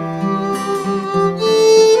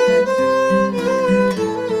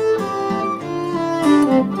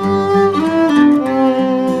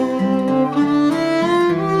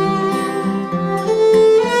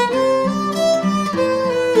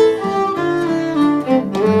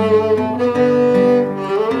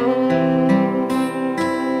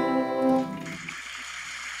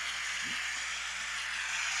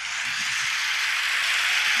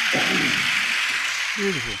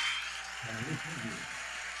 Beautiful.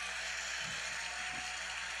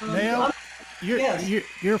 Nell,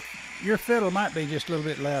 your fiddle might be just a little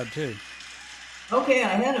bit loud too. Okay, I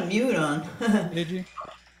had a mute on. Did you?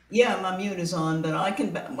 Yeah, my mute is on, but I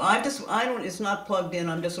can. I don't. It's not plugged in.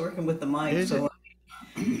 I'm just working with the mic, Is so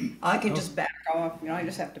I can just back off. You know, I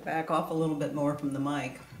just have to back off a little bit more from the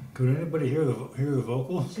mic. Could anybody hear the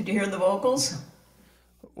vocals? Did you hear the vocals?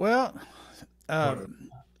 Well,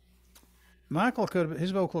 Michael his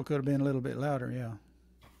vocal could have been a little bit louder. Yeah.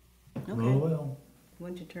 Okay. Well. Why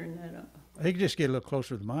don't you turn that up? He could just get a little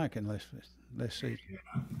closer to the mic and let's see.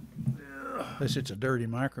 Unless it's a dirty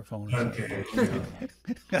microphone. Okay.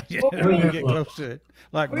 You don't get close to it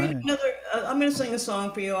like mine. I'm going to sing a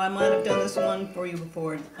song for you. I might have done this one for you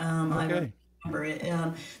before. I Okay. don't remember it.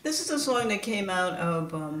 This is a song that came out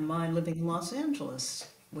of my living in Los Angeles.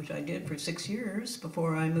 which I did for 6 years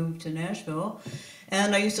before I moved to Nashville.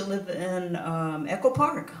 And I used to live in Echo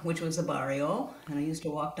Park, which was a barrio. And I used to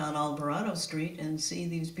walk down Alvarado Street and see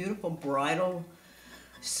these beautiful bridal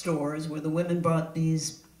stores where the women brought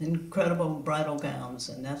these incredible bridal gowns.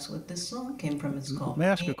 And that's what this song came from. It's called. May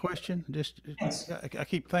I ask a question? Just, Yes. I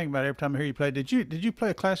keep thinking about it every time I hear you play. Did you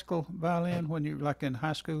play a classical violin when you were like in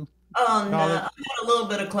high school? No, College? I had a little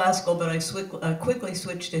bit of classical, but I quickly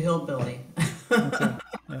switched to hillbilly. Okay.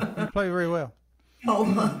 Yeah, you play very well. Oh,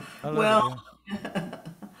 I love well, it, yeah.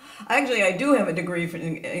 actually, I do have a degree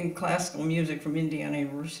in classical music from Indiana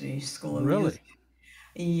University School of Really? Music.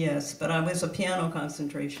 Yes, but I was a piano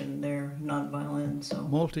concentration there, not violin. So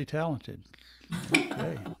Multi-talented.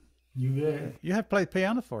 Okay. You bet. You have to play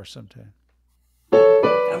piano for us sometime. I'm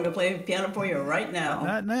going to play piano for you right now.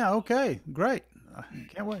 Right now, okay, great. I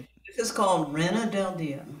can't wait. This is called Rena del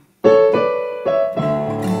Dia.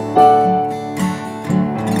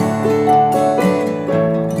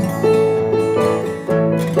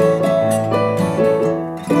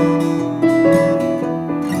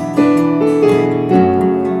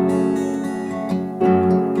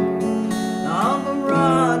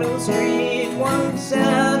 Alvarado Street one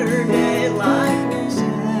Saturday, like no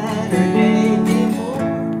Saturday before.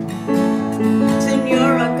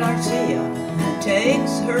 Senora Garcia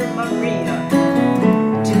takes her Maria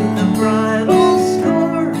to the bridal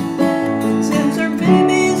store. Since her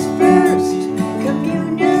baby's first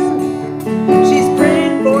communion, she's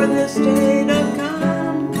prayed for this day to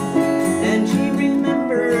come. And she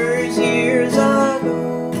remembers years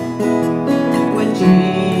ago when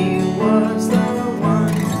she was the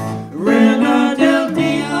one. Rena del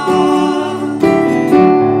Dia,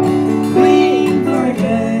 queen for a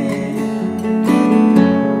day.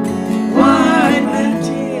 White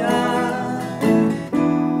mantilla,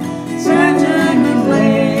 satin and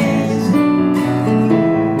lace,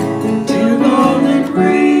 two golden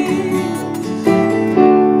rings,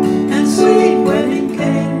 and sweet wedding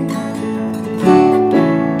cake.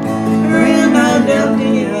 Rena del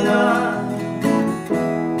Dia,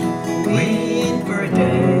 queen for a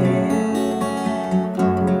day.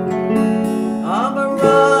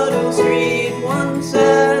 Alvarado Street one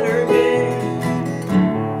Saturday,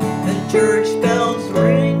 the church bells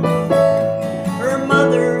ring. Her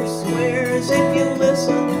mother swears if you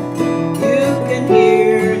listen, you can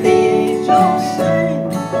hear the angels sing.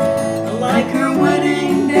 Like her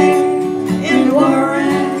wedding day in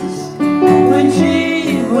Juarez, when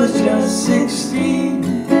she was just 16.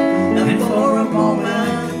 And for a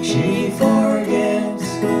moment she forgets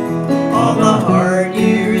all the hard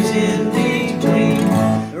years in between.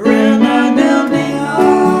 Rena del Dia,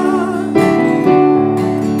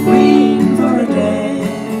 queen for a day.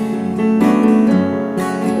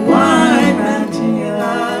 White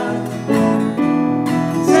mantilla,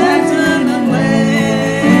 satin and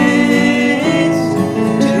lace,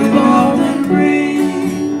 two golden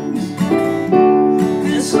rings,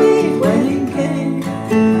 and sweet wedding cake.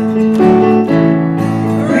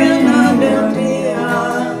 Rena del Dia,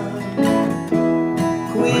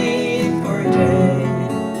 queen for a day.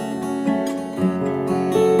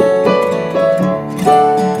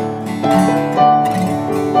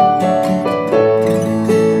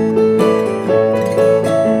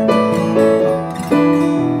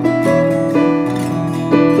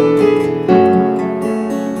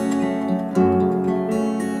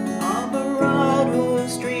 Alvarado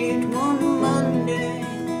Street one Monday,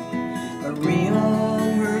 Maria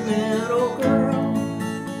and her little girl.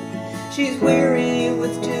 She's weary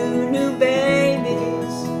with two new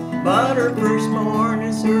babies, but her firstborn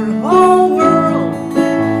is her whole world.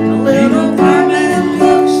 The little fireman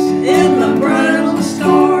looks in the bridal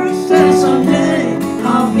store, says someday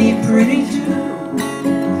I'll be pretty too.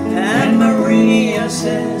 And Maria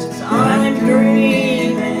says I'm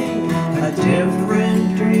dreaming a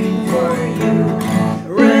different dream for you.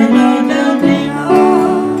 Rena del Dia,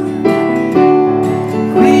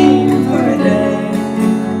 queen for a day.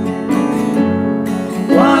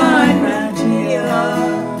 White mantilla,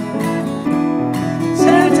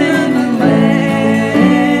 satin and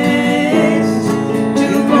lace,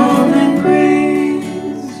 two golden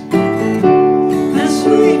rings, and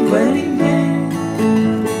sweet wedding cake.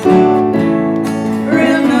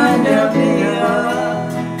 Rena del Dia,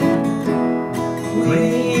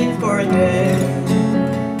 queen for a day.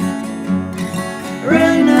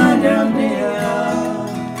 Rena del Dia,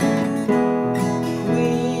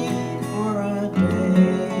 queen for a day.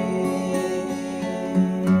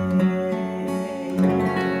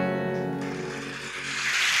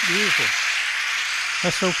 Beautiful.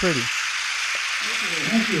 That's so pretty.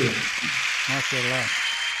 Thank you. Mashallah.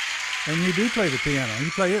 And you do play the piano. You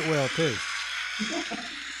play it well too.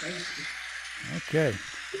 Okay.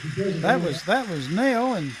 That was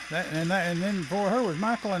Nell, and then before her was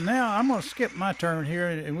Michael, and now I'm gonna skip my turn here,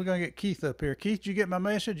 and we're gonna get Kieth up here. Kieth, did you get my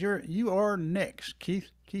message? You are next. Kieth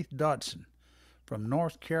Dodson from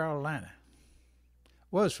North Carolina.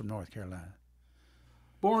 Was from North Carolina.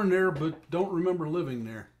 Born there, but don't remember living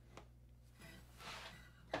there.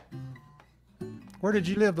 Where did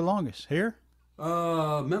you live the longest? Here?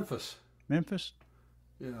 Memphis. Memphis?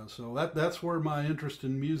 Yeah, so that's where my interest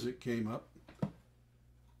in music came up.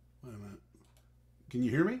 Wait a minute. Can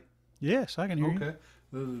you hear me? Yes, I can hear you. Okay.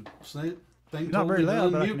 The same thing Not told very me to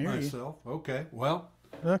loud, but I can unmute hear you. myself. Okay, well.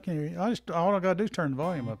 I can hear you. All I gotta do is turn the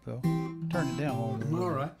volume up, though. Turn it down a little.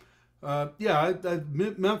 All right.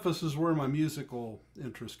 Memphis is where my musical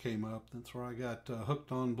interest came up. That's where I got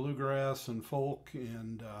hooked on bluegrass and folk,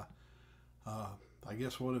 and I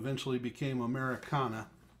guess what eventually became Americana.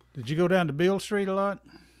 Did you go down to Beale Street a lot?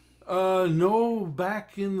 No,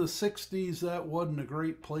 back in the 60s, that wasn't a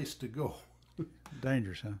great place to go.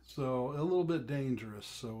 Dangerous, huh? So a little bit dangerous.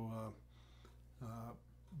 So,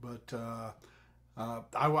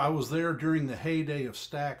 I was there during the heyday of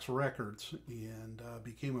Stax Records, and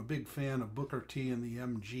became a big fan of Booker T and the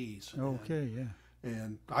MGs. Okay, yeah.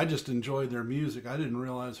 And I just enjoyed their music. I didn't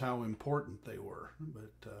realize how important they were.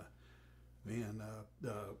 But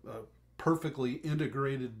a perfectly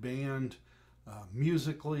integrated band,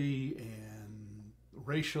 musically and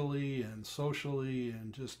racially and socially,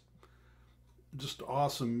 and just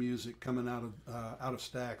awesome music coming out of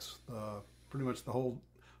Stax. Pretty much the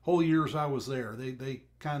whole years I was there. They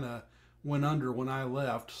kind of went under when I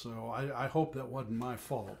left, so I hope that wasn't my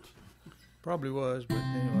fault. Probably was, but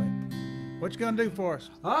anyway. What you gonna do for us?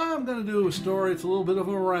 I'm gonna do a story. It's a little bit of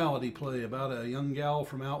a morality play about a young gal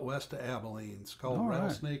from out west of Abilene. It's called All right.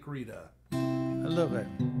 Rattlesnake Rita. I love that.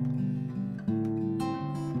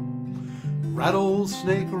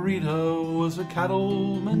 Rattlesnake Rita was a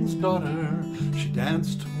cattleman's daughter. She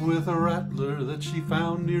danced with a rattler that she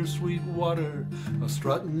found near Sweetwater,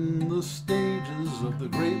 a-strutting the stages of the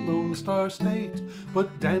great Lone Star State.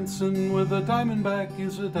 But dancing with a diamondback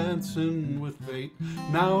is a dancing with fate.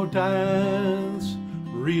 Now dance,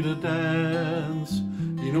 Rita, dance.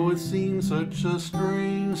 You know it seems such a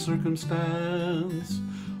strange circumstance.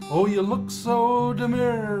 Oh, you look so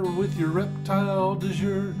demure with your reptile de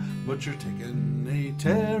jour, but you're taking a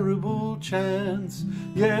terrible chance.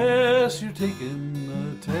 Yes, you're taking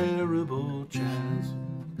a terrible chance.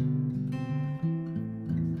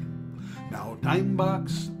 Now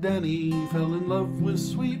Dimebox Danny fell in love with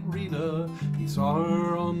sweet Rita. He saw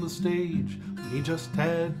her on the stage, he just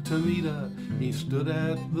had to meet her. He stood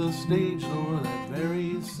at the stage door that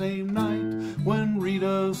very same night. When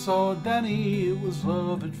Rita saw Danny, it was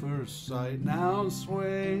love at first sight. Now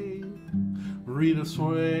sway, Rita,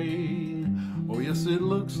 sway. Oh yes, it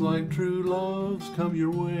looks like true love's come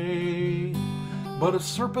your way. But a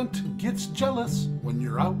serpent gets jealous when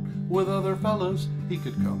you're out with other fellas. He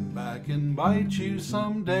could come back and bite you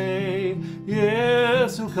someday.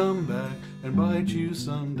 Yes, he'll come back and bite you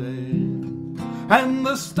someday. And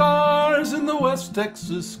the stars in the West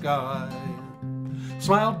Texas sky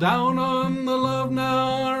smiled down on the love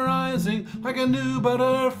now rising like a new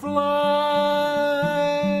butterfly.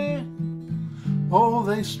 Oh,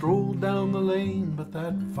 they strolled down the lane, but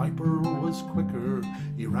that viper was quicker.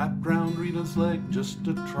 He wrapped round Rita's leg just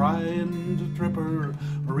to try and to trip her.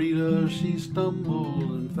 Rita, she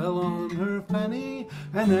stumbled and fell on her fanny,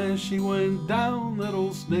 and as she went down, that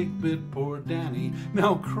old snake bit poor Danny.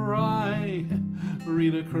 Now cry,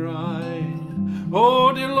 Rita, cry.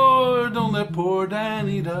 Oh, dear Lord, don't let poor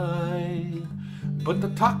Danny die. But the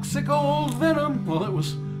toxic old venom, well, it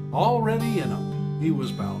was already in him. He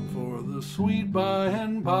was bound for the sweet by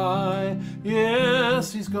and by.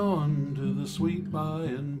 Yes, he's gone to the sweet by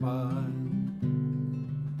and by.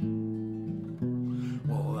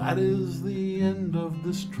 Well, that is the end of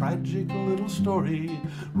this tragic little story.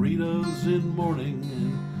 Rita's in mourning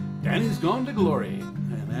and Danny's gone to glory.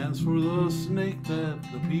 And as for the snake that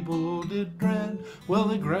the people did dread, well,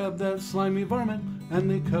 they grabbed that slimy varmint and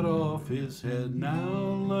they cut off his head. Now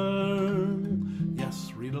learn,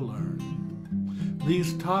 yes, Rita, learn.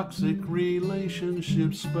 These toxic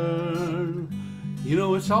relationships burn. You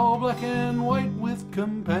know it's all black and white with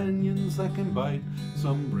companions that can bite.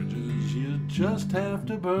 Some bridges you just have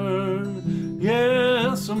to burn.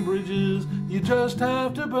 Yeah, some bridges you just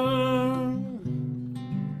have to burn.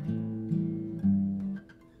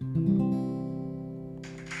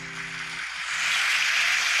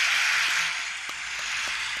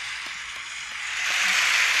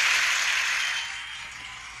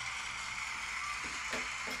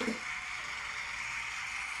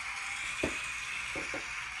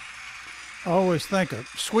 always think of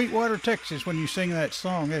Sweetwater, Texas when you sing that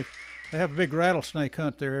song. They have a big rattlesnake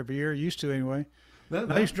hunt there every year. Used to anyway.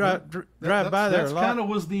 I used to drive by there a lot. That kind of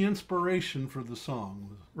was the inspiration for the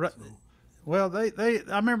song. Right. So. Well, I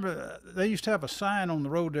remember they used to have a sign on the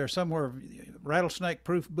road there somewhere,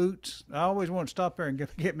 rattlesnake-proof boots. I always wanted to stop there and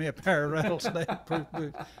get me a pair of rattlesnake-proof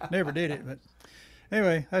boots. Never did it, but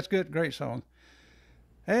anyway, that's good. Great song.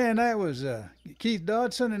 And that was Kieth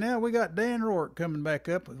Dodson, and now we got Dan Roark coming back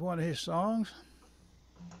up with one of his songs.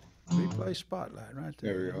 Replay Spotlight right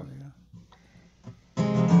there. There we go.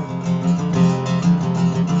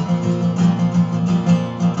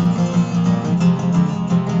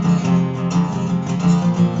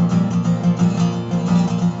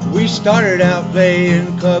 We started out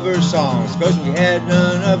playing cover songs because we had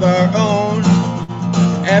none of our own.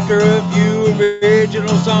 After a few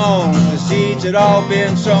original songs, the seeds had all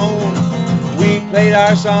been sown. We played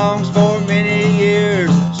our songs for many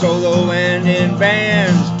years, solo and in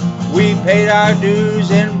bands. We paid our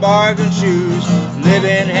dues in bargain shoes,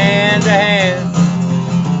 living hand to hand.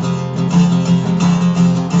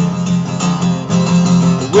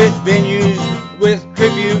 With venues, with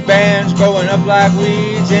tribute bands growing up like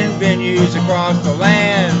weeds in venues across the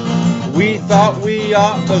land. We thought we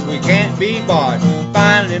ought, cause we can't be bought,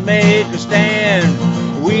 finally make a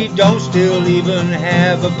stand. We don't still even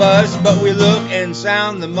have a bus, but we look and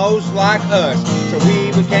sound the most like us. So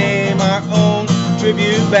we became our own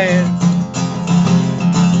tribute band.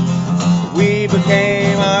 We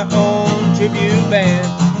became our own tribute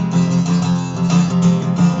band.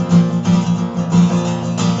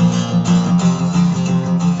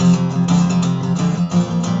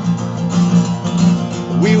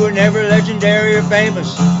 We were never legendary or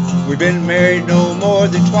famous. We've been married no more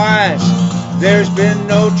than twice. There's been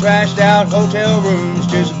no trashed out hotel rooms,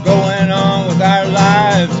 just going on with our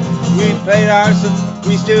lives.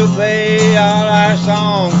 We still play all our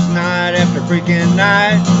songs night after freaking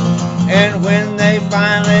night. And when they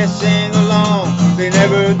finally sing along, they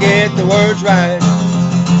never get the words right.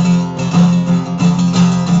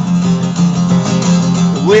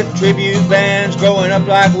 With tribute bands growing up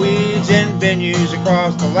like weeds in venues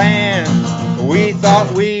across the land. We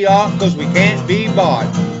thought we ought, cause we can't be bought,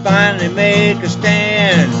 finally make a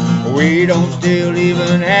stand. We don't still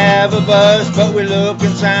even have a bus, but we look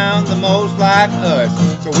and sound the most like us.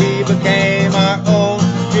 So we became our own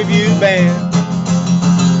tribute band.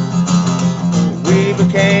 We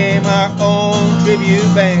became our own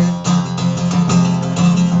tribute band.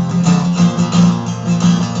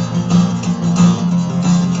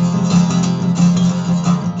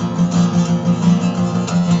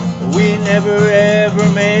 We never ever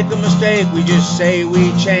make a mistake, we just say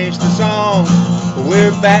we changed the song.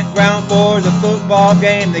 We're background for the football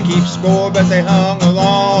game, they keep score but they hung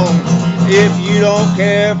along. If you don't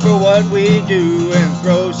care for what we do and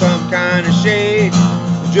throw some kind of shade,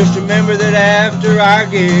 just remember that after our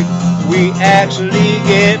gig, we actually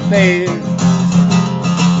get paid.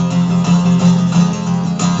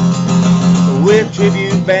 With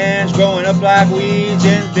tribute bands growing up like weeds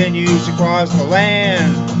in venues across the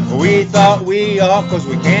land. We thought we ought, cause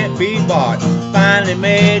we can't be bought, finally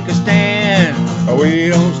make a stand. We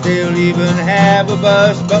don't still even have a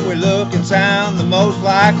bus, but we look and sound the most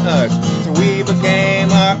like us. So we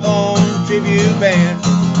became our own tribute band.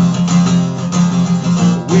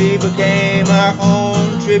 We became our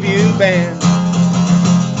own tribute band.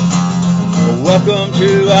 Welcome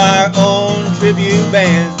to our own tribute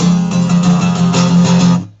band.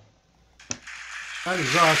 That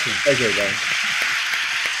is awesome. Thank you, guys.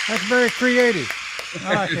 That's very creative.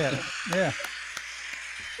 I like that. Yeah.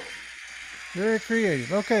 Very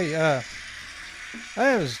creative. Okay, that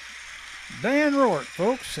was Dan Roark,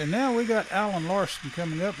 folks. And now we got Alan Larson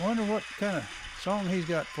coming up. Wonder what kind of song he's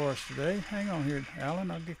got for us today. Hang on here,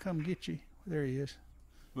 Alan. I'll come get you. There he is.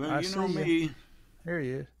 Well, you know me. There he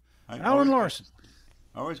is. Alan Larson.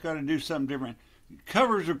 I always got to do something different.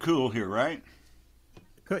 Covers are cool here, right?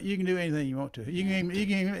 You can do anything you want to. You can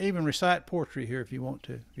even recite poetry here if you want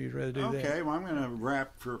to. If you'd rather do that. Okay, well, I'm going to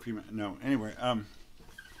rap for a few minutes. No, anyway.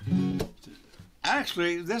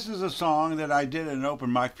 Actually, this is a song that I did at an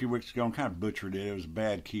open mic a few weeks ago and kind of butchered it. It was a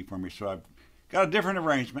bad key for me, so I've got a different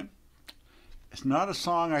arrangement. It's not a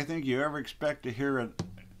song I think you ever expect to hear at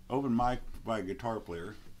open mic by a guitar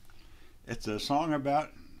player. It's a song about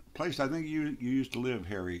a place I think you used to live,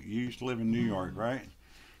 Harry. You used to live in New York, right?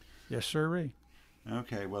 Yes, sirree.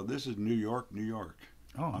 Okay, well, this is New York, New York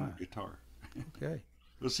on the guitar. Okay.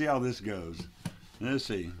 We'll see how this goes. Let's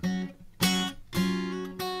see.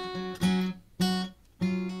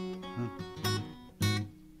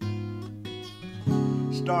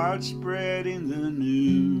 Start spreading the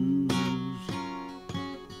news.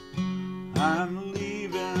 I'm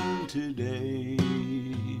leaving today.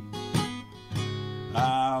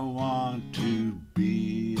 I want to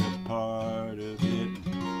be a part of it.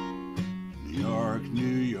 New York, New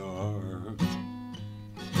York.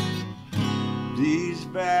 These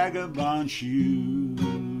vagabond shoes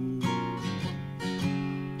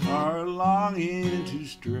are longing to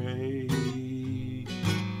stray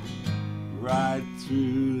right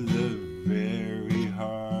through the very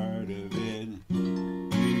heart of it.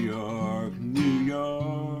 New York, New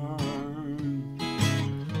York.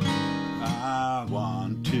 I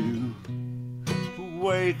want to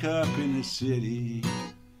wake up in a city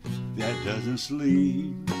that doesn't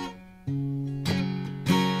sleep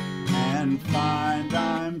and find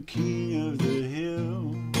I'm king of the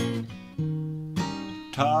hill,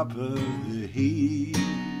 top of the heap.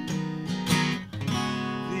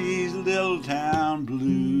 These little town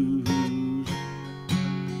blues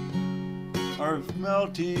are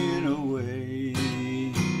melting away.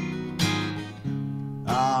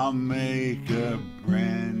 I'll make a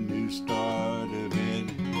brand new start of it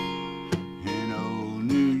in old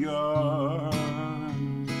New York.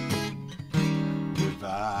 If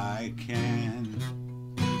I can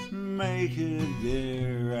make it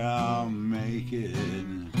there, I'll make it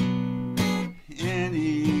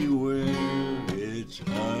anywhere. It's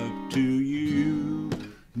up to you,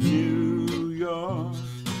 New York,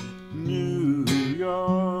 New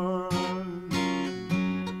York.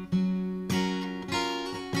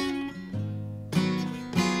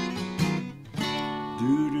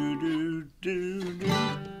 Do do do do do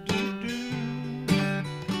do do.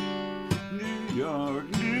 New York,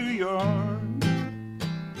 New York.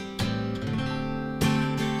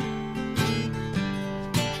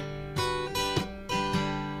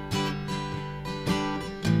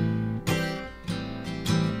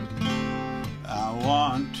 I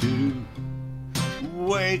want to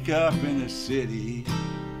wake up in a city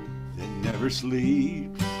that never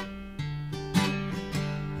sleeps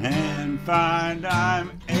and find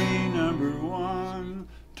I'm a number one,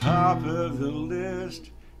 top of the list,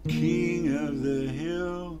 king of the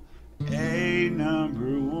hill, a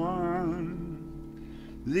number one.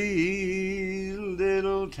 These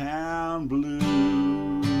little town blues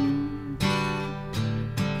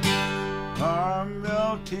are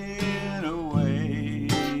melting away.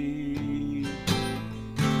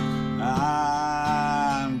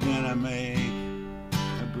 I'm gonna make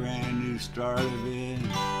a brand new start of it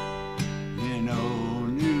in old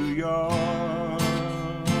New York.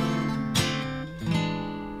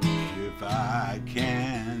 If I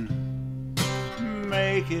can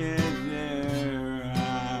make it there,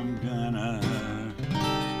 I'm gonna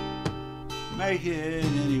make it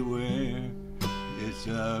anywhere. It's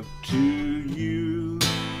up to you,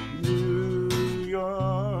 New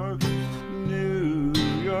York, New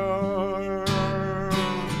York.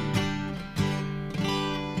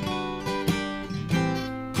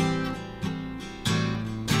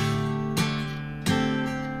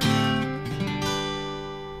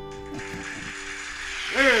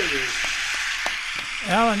 There it is.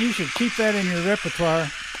 Alan, you should keep that in your repertoire.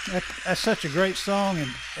 That's such a great song, and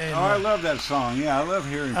Oh, I love that song. Yeah, I love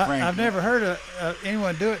hearing Frank. I've never heard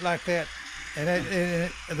anyone do it like that, and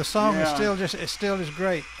the song is still just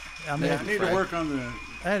great. I mean, I need to work on the.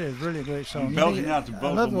 That is really a great song. I'm belting out the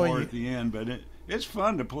vocal more at the end, but it's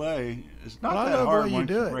fun to play. It's not that hard once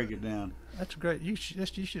you break it down. That's great. You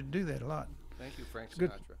should do that a lot. Thank you, Frank Sinatra.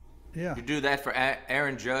 Good. Yeah. You do that for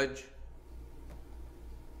Aaron Judge?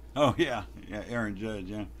 Oh yeah, Aaron Judge,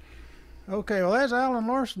 yeah. Okay, well, that's Alan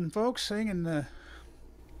Larson, folks, singing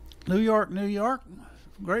New York, New York.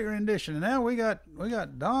 Great rendition. And now we got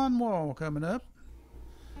Don Wall coming up.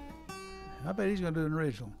 I bet he's going to do an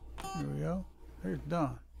original. Here we go. Here's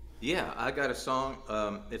Don. Yeah, I got a song.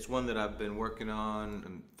 It's one that I've been working on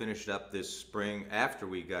and finished up this spring after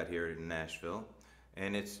we got here in Nashville.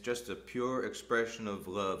 And it's just a pure expression of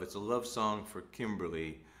love. It's a love song for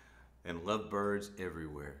Kimberly and lovebirds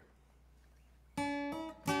everywhere.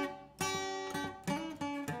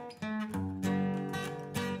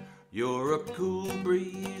 You're a cool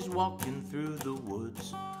breeze walking through the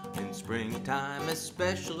woods in springtime, as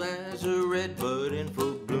special as a redbud in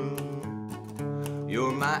full bloom.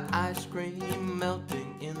 You're my ice cream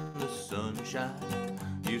melting in the sunshine.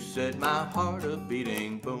 You set my heart a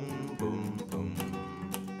beating, boom, boom, boom.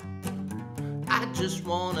 I just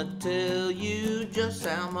wanna tell you just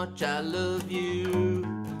how much I love you.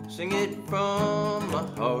 Sing it from my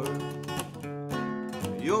heart.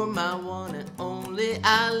 You're my one and only.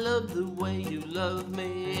 I love the way you love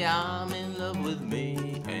me. I'm in love with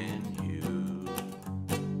me and you.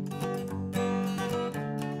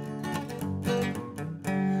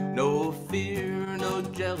 No fear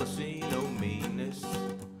jealousy, no meanness,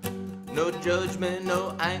 no judgment,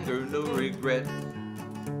 no anger, no regret.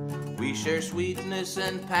 We share sweetness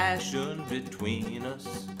and passion between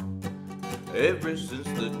us ever since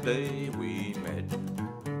the day we met.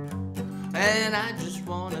 And I just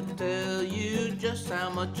wanna tell you just how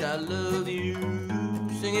much I love you.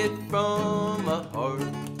 Sing it from my heart.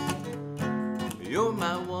 You're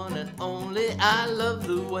my one and only. I love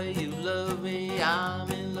the way you love me. I'm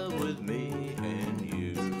in love with me and you.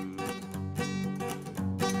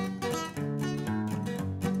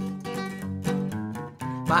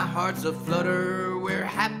 My heart's a flutter. We're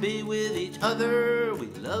happy with each other. We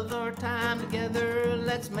love our time together.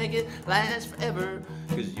 Let's make it last forever.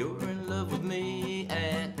 'Cause you're in love with me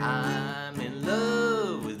and I'm in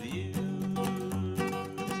love with you.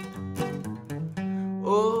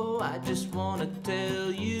 Oh, I just wanna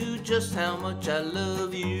tell you just how much I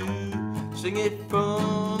love you. Sing it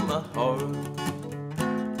from my heart.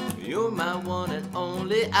 You're my one and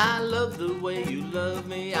only. I love the way you love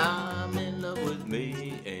me. I'm in love with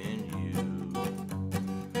me and you.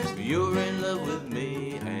 You're in love with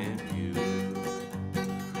me and you.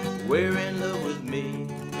 We're in love with me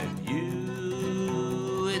and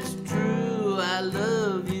you. It's true, I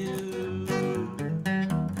love you.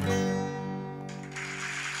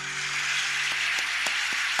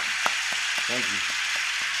 Thank you.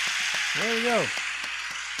 There you go.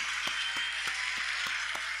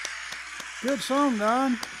 Good song,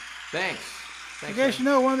 Don. Thanks. I guess you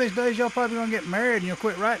know one of these days y'all probably gonna get married and you'll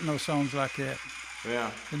quit writing those songs like that. Yeah.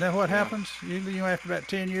 Isn't that what happens? Usually, after about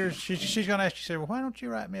 10 years, she's gonna ask you, say, well, why don't you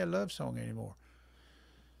write me a love song anymore?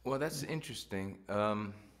 Well, that's interesting.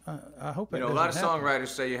 I hope a lot of songwriters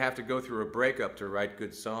say you have to go through a breakup to write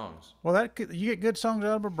good songs. Well, you get good songs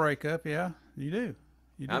out of a breakup, yeah, you do.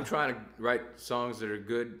 I'm trying to write songs that are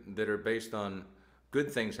good, that are based on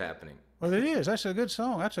good things happening. Well, it is. That's a good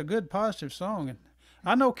song. That's a good, positive song. And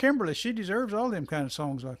I know Kimberly. She deserves all them kind of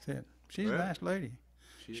songs like that. She's a nice lady.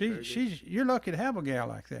 You're lucky to have a gal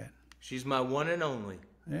like that. She's my one and only.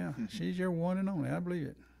 Yeah, she's your one and only. I believe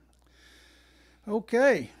it.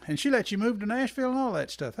 Okay, and she let you move to Nashville and all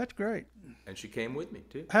that stuff. That's great. And she came with me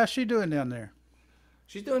too. How's she doing down there?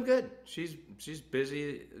 She's doing good. She's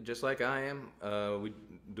busy just like I am. We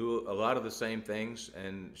do a lot of the same things,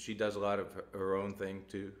 and she does a lot of her own thing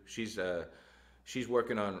too. She's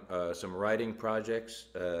working on some writing projects,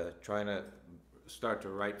 trying to start to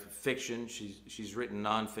write fiction. She's written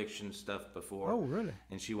nonfiction stuff before. Oh, really?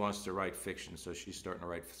 And she wants to write fiction, so she's starting to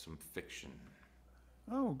write some fiction.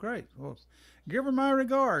 Oh, great. Well, give her my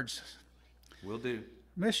regards. Will do.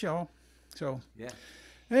 Miss y'all. So yeah.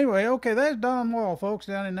 Anyway, okay, that's Don Wall, folks,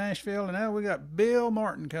 down in Nashville, and now we got Bill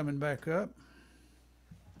Martin coming back up.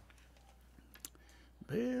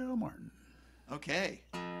 Bill Martin. Okay.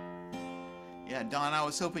 Yeah, Don, I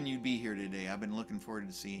was hoping you'd be here today. I've been looking forward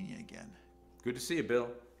to seeing you again. Good to see you, Bill.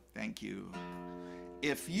 Thank you.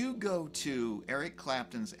 If you go to Eric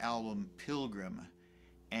Clapton's album Pilgrim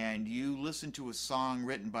and you listen to a song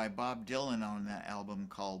written by Bob Dylan on that album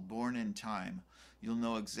called Born in Time, you'll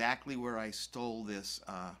know exactly where I stole this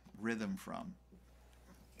rhythm from.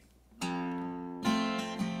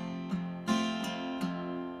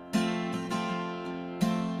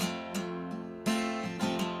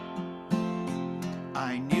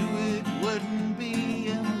 I knew it wouldn't be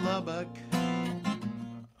in Lubbock.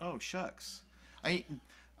 Oh, shucks. I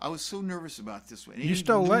was so nervous about this one. You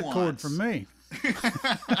stole that chord from me.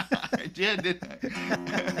 I did, didn't I?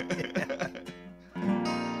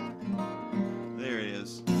 There it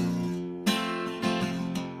is.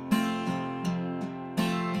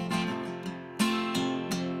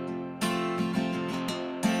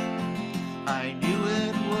 I knew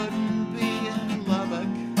it wouldn't be in Lubbock,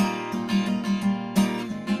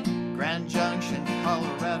 Grand Junction,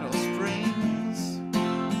 Colorado Springs.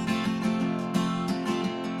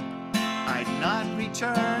 I'd not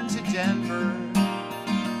return to Denver,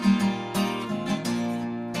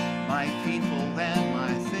 my people and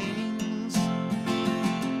my things.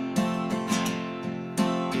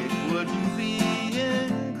 It wouldn't be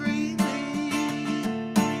in Greeley,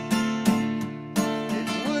 it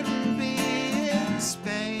wouldn't be in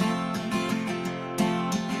Spain,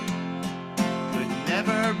 could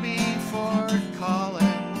never be Fort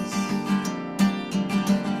Collins.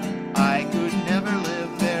 I could never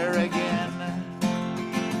live there again.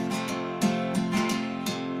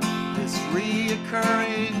 This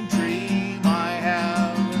reoccurring dream I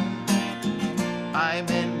have, I'm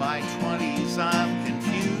in my 20s, I'm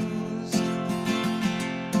confused.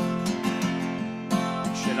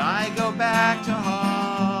 Should I go back to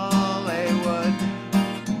Hollywood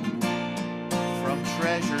from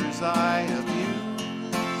treasures I abused?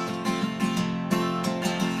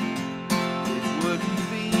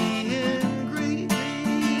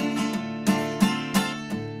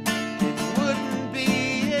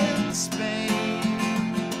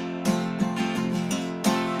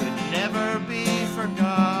 never be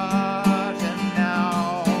forgotten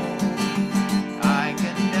now. I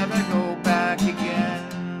can never go back again.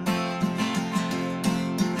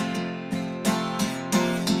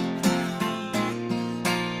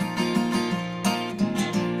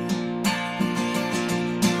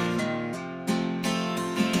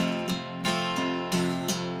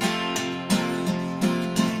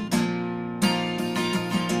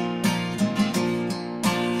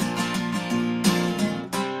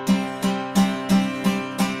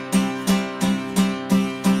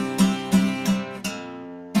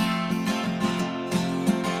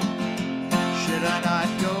 Should I not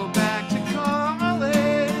go back to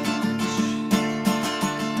college?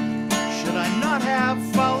 Should I not have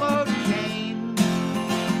followed Cain?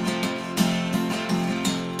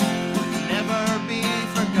 Would never be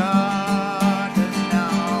forgotten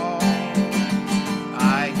now.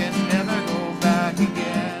 I can never go back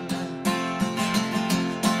again.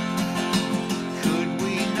 Could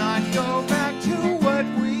we not go back to what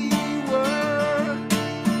we were?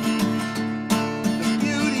 The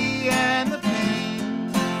beauty and the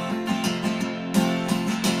pain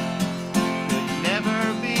could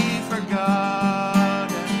never be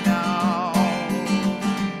forgotten now.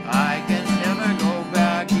 I can never go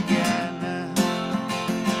back again.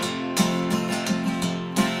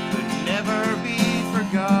 Could never be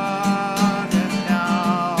forgotten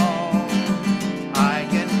now. I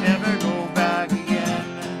can never go back again.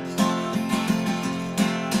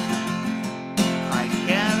 I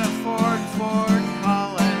can't afford Fort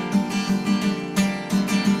Collins.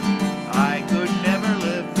 I could never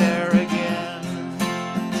live there again.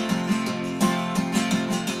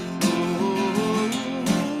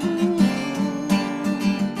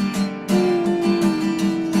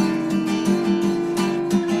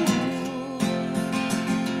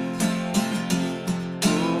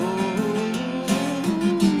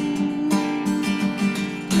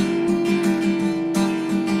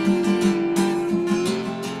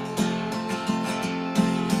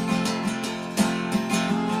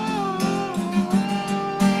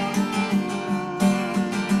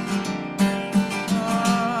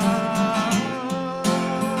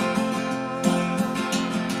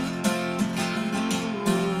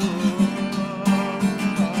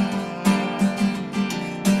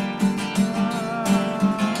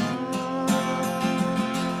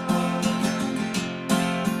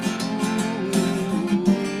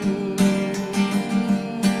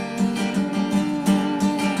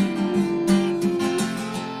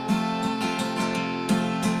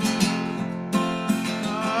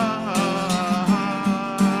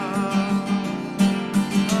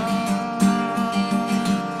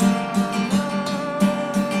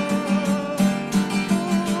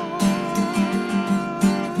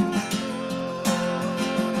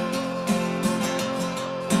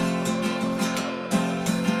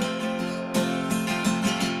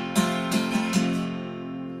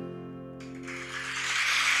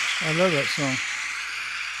 I love that song.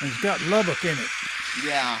 And it's got Lubbock in it.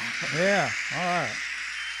 Yeah. Yeah, all right.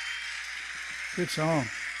 Good song.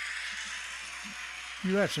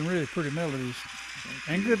 You got some really pretty melodies.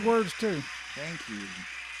 And good words, too. Thank you.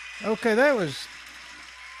 Okay, that was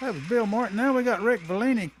Bill Martin. Now we got Rick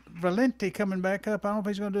Valente coming back up. I don't know if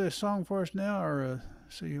he's going to do a song for us now or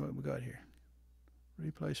see what we got here.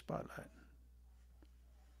 Replay Spotlight.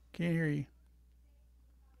 Can't hear you.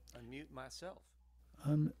 Unmute myself.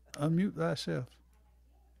 Unmute thyself.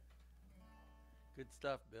 Good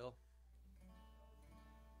stuff, Bill.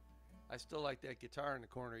 I still like that guitar in the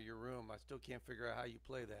corner of your room. I still can't figure out how you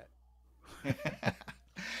play that.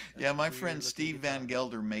 Yeah, my friend Steve Van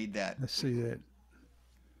Gelder made that. Let's see that.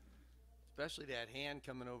 Especially that hand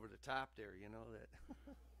coming over the top there, you know that.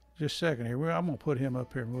 Just a second here. I'm gonna put him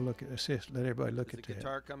up here and we'll look at this. Let everybody look Is at the that.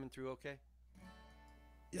 guitar coming through okay?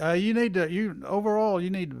 You need to. Overall, you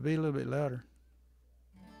need to be a little bit louder.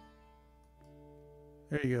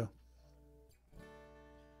 There you go.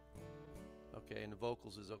 Okay, and the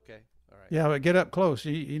vocals is okay. All right. Yeah, but get up close.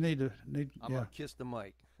 You need to. I'm gonna kiss the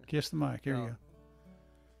mic. Kiss the mic. Here you go.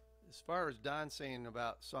 As far as Don saying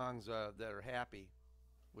about songs that are happy,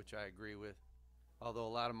 which I agree with, although a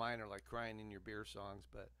lot of mine are like crying in your beer songs,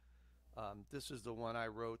 but this is the one I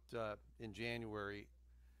wrote in January,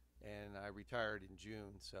 and I retired in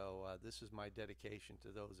June. So this is my dedication to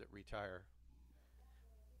those that retire,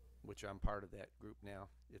 which I'm part of that group now.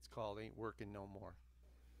 It's called Ain't Working No More.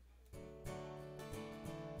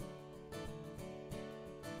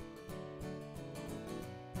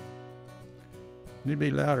 Need to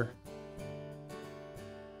be louder.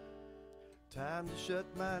 Time to shut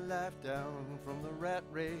my life down from the rat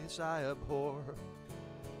race I abhor.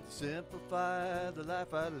 The simplify the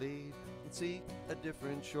life I lead and seek a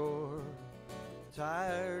different shore.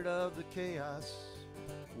 Tired of the chaos,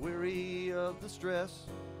 weary of the stress,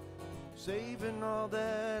 saving all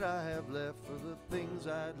that I have left for the things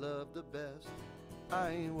I'd love the best. I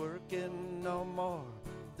ain't working no more,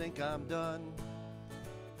 think I'm done.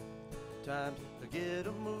 Time to get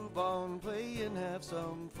a move on, play and have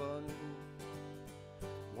some fun.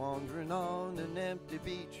 Wandering on an empty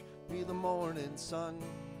beach, be the morning sun.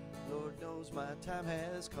 Lord knows my time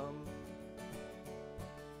has come.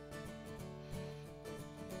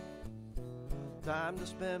 Time to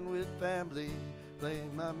spend with family,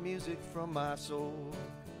 playing my music from my soul.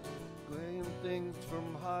 Playing things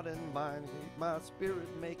from heart and mind, make my spirit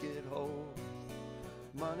make it whole.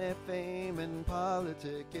 Money, fame, and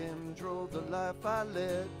politics controlled the life I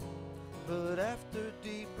led. But after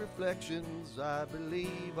deep reflections, I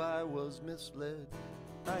believe I was misled.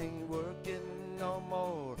 I ain't working no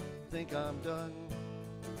more, think I'm done.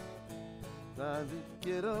 Time to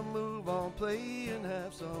get a move on, play and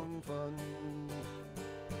have some fun.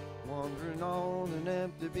 Wandering on an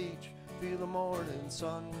empty beach, feel the morning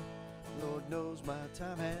sun. Lord knows my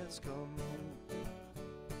time has come.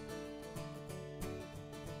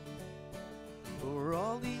 For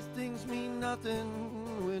all these things mean nothing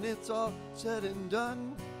when it's all said and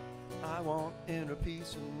done. I want inner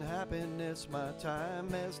peace and happiness, my time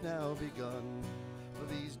has now begun. For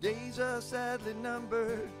these days are sadly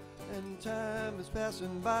numbered and time is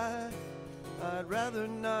passing by. I'd rather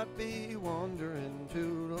not be wandering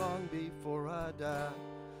too long before I die.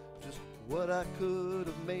 Just what I could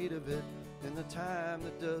have made of it in the time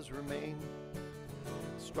that does remain.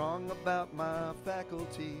 Strong about my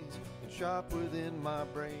faculties and sharp within my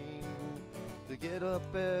brain. To get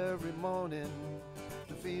up every morning,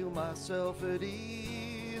 to feel myself at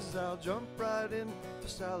ease. I'll jump right into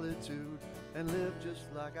solitude and live just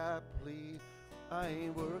like I please. I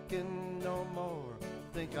ain't working no more,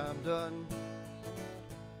 think I'm done.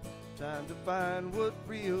 Time to find what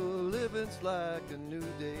real living's like, a new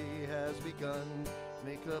day has begun.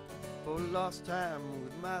 Make up for lost time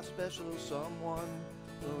with my special someone.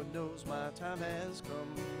 Lord knows my time has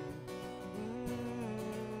come.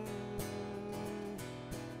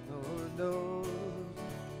 Lord knows,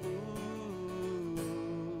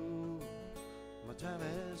 my time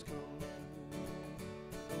has come.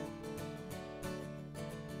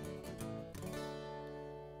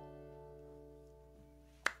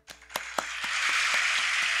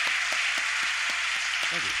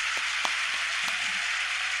 Thank you.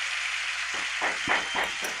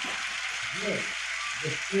 Good.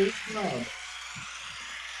 Good job.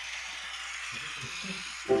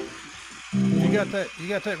 You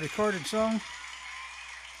got that recorded song?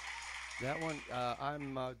 That one,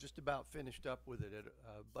 I'm just about finished up with it.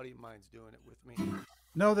 A buddy of mine's doing it with me.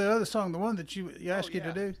 No, the other song, the one that you asked you to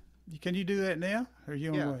yeah. do. Can you do that now, or are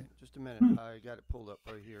you on the way? Just a minute. I got it pulled up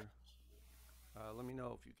right here. Let me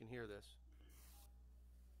know if you can hear this.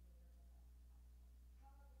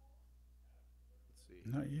 Let's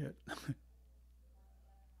see. Not yet.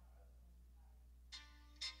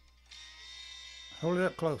 Hold it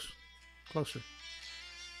up closer.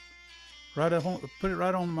 Right up on, put it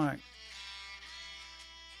right on the mic.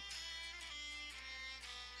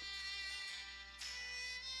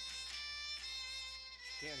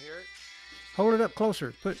 Can't hear it? Hold it up closer.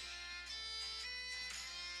 It's been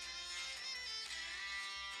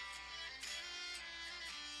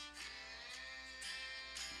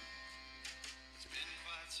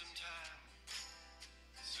quite some time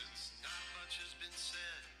since not much has been said.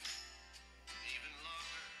 Even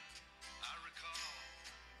longer, I recall,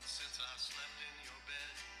 since I slept in your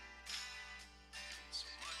bed. So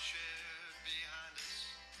much shared behind us,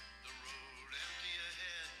 the road empty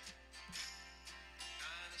ahead.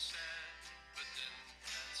 Kinda sad, but then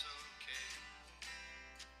that's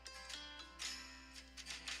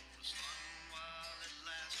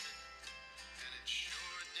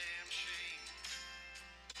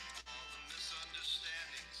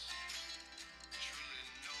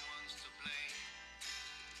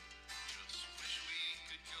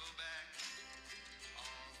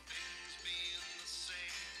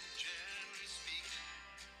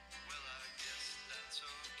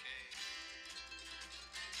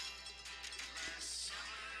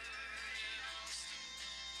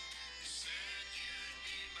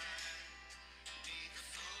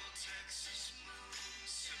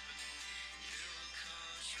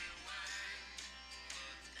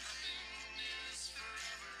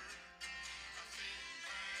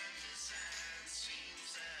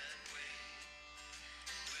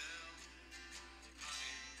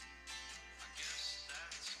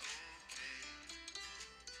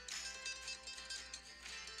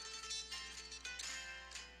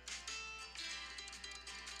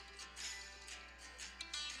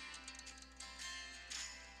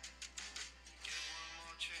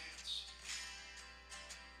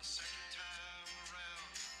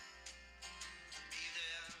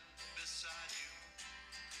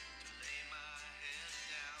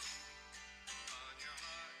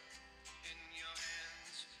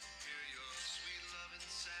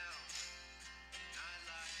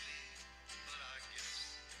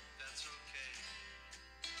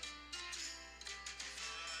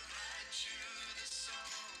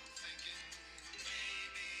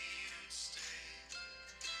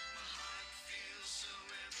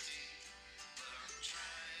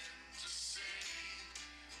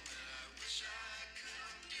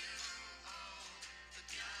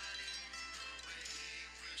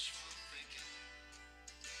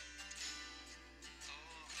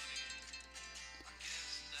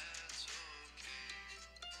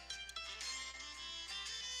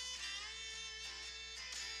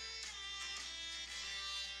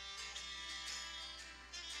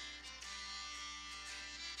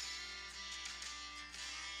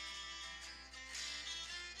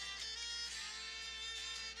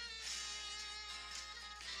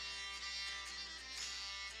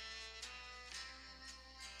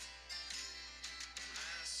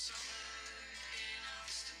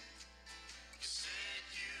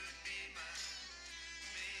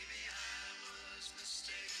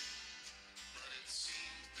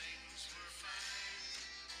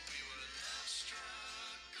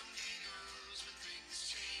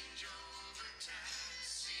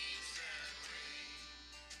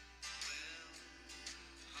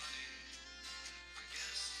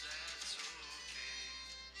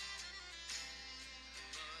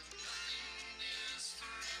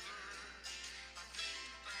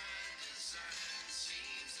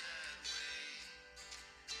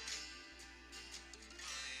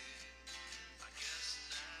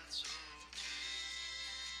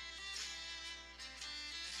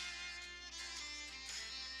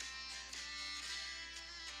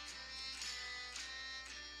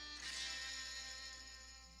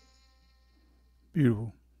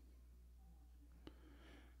Beautiful.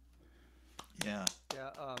 Yeah.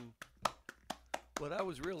 Yeah. What I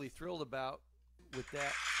was really thrilled about with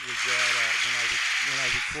that was that when I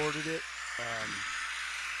recorded it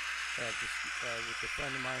with a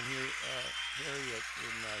friend of mine here, Harry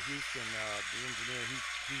in Houston, the engineer,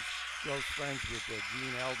 he's close friends with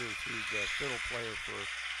Gene Elders, who's the fiddle player for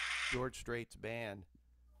George Strait's band.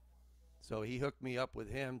 So he hooked me up with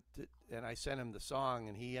him, and I sent him the song,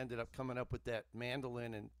 and he ended up coming up with that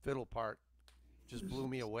mandolin and fiddle part. Just blew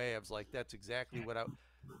me away. I was like, that's exactly what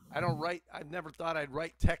I don't write. I never thought I'd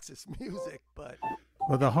write Texas music, but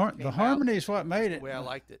well, the harmony is what made it. The way I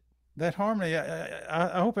liked it. That harmony,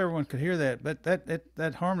 I hope everyone could hear that, but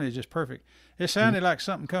that harmony is just perfect. It sounded like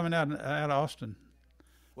something coming out of Austin.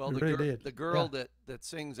 Well, the girl that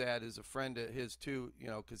sings that is a friend of his too, you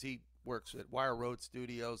know, because he works at Wire Road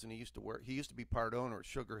Studios, and he used to be part owner at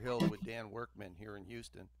Sugar Hill with Dan Workman here in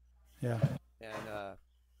Houston. Yeah. And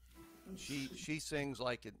she sings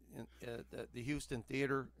like in the Houston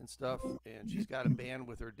Theater and stuff, and she's got a band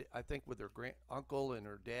with her, I think with her uncle and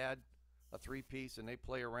her dad, a 3-piece, and they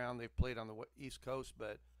play around. They've played on the East Coast,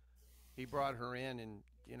 but he brought her in, and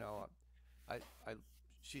you know,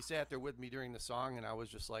 she sat there with me during the song, and I was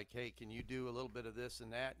just like, hey, can you do a little bit of this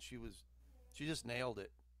and that? And she just nailed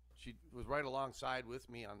it. She was right alongside with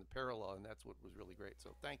me on the parallel, and that's what was really great.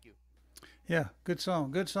 So thank you. Yeah, good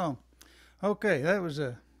song. Okay, that was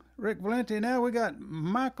Rick Valente. Now we got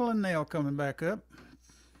Michael and Nell coming back up.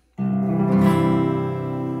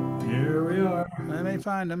 Here we are. Let me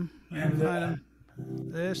find them.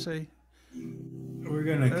 Let's see. We're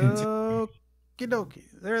going to continue. Okie dokie.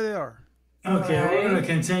 There they are. Okay, we're going to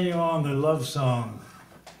continue on the love song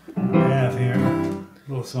we have here. A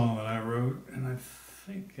little song that I wrote, and I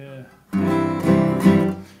think.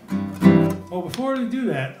 Oh, before we do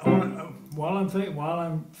that, while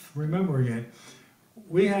I'm remembering it,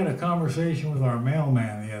 we had a conversation with our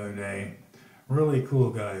mailman the other day. Really cool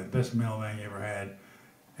guy, the best mailman you ever had,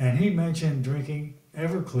 and he mentioned drinking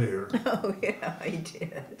Everclear. Oh yeah, I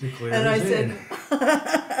did. To clear and I his said,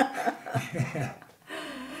 yeah.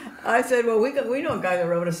 I said, well, we know a guy that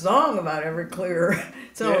wrote a song about Everclear.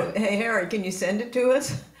 So, Hey, Harry, can you send it to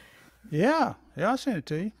us? Yeah, I'll send it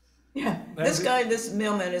to you. Yeah, this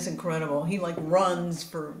mailman is incredible. He like runs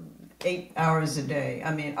for 8 hours a day.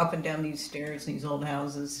 I mean, up and down these stairs in these old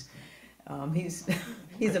houses. He's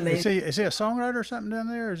amazing. Is he a songwriter or something down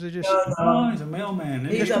there, or is he just? No, he's a mailman.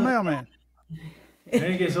 He's a mailman.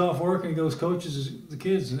 Then he gets off work and goes coaches the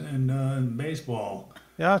kids in baseball.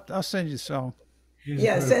 Yeah, I'll send you the song.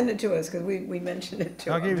 Send it to us because we mentioned it to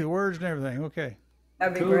him. I'll give you the words and everything. Okay.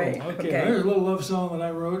 That'd be great. Okay, there's a little love song that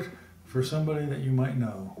I wrote for somebody that you might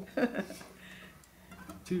know.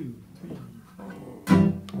 2, 3, 4.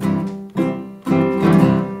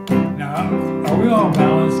 Now, are we all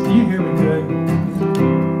balanced? Can you hear me good?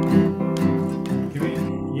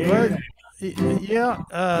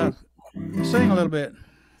 Yeah. Sing a little bit.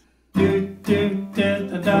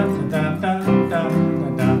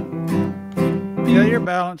 Yeah, you're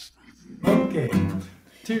balanced. Okay.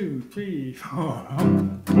 2, 3, 4.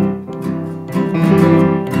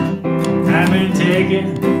 I've been taken,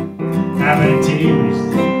 I've been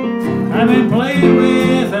teased, I've been played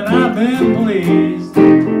with, and I've been pleased.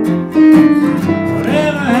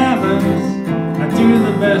 Whatever happens, I do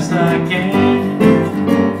the best I can.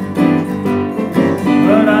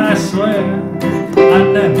 But I swear I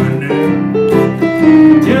never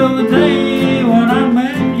knew till the day when I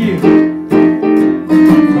met you,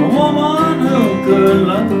 the woman who could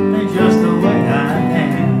love me just the way I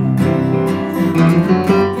am.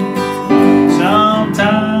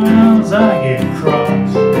 Sometimes I get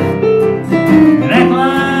cross and act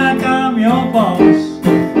like I'm your boss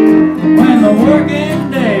when the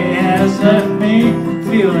working day has left me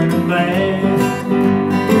feeling bad.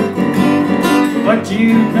 But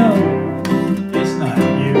you know it's not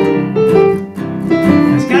you.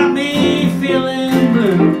 It's got me feeling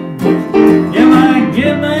blue. You might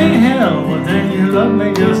give me hell, but then you love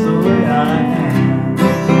me just the way I am.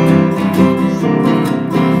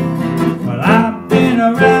 Well, I've been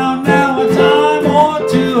around now a time or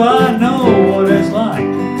two. I know what it's like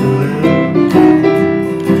to lose.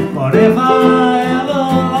 But if I ever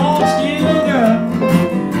lost you, girl,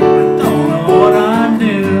 I don't know what I'd do.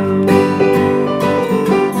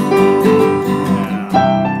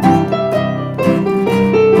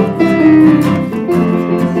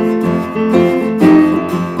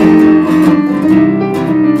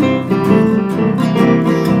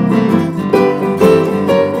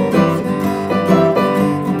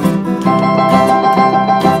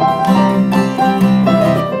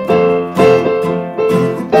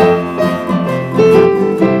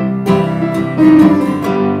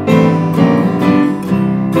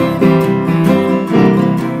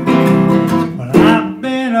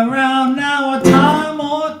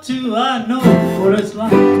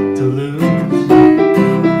 to lose.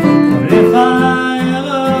 But if I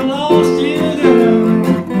ever lost you, girl,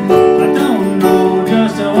 I don't know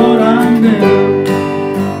just what I'd do.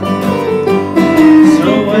 So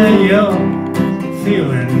when you're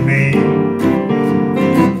feeling me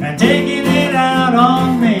and taking it out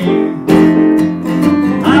on me,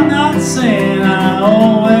 I'm not saying I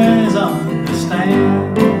always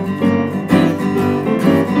understand,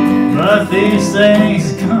 but these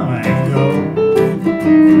things come and go.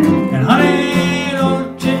 And honey,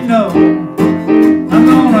 don't you know, I'm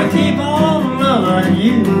gonna keep on loving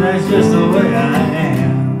you, that's just the way I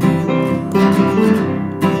am.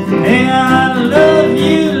 Hey, I love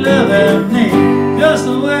you loving me, just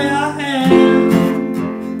the way I am,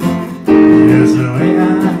 just the way I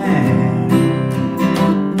am.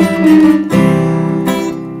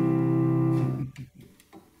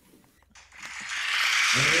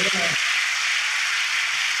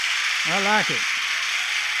 I like it.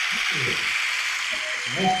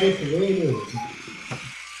 That's just the way it is.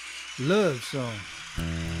 Love song.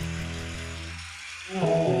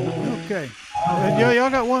 Okay. Y'all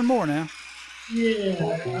got one more now. Yeah,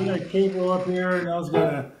 I got cable up here, and I was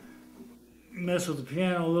gonna mess with the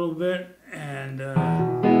piano a little bit, and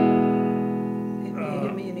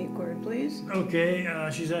Give me an E chord, please. okay,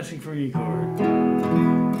 she's asking for an E chord.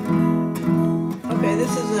 Okay,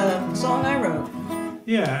 this is a song I wrote.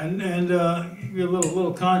 Yeah, and give you a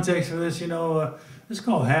little context for this. You know, this is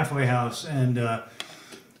called Halfway House, and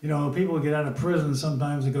you know, people get out of prison.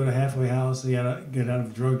 Sometimes they go to Halfway House. They get out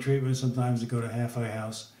of drug treatment. Sometimes they go to Halfway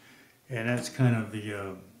House, and that's kind of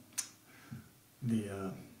the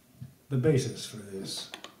basis for this,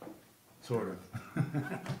 sort of.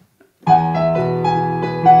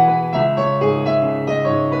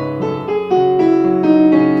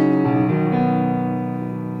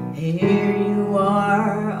 Here you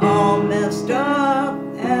are, all messed up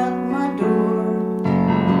at my door.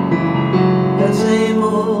 The same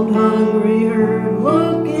old hungry herd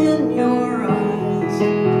look in your eyes.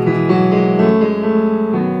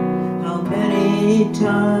 How many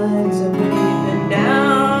times have we been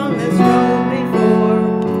down this road before?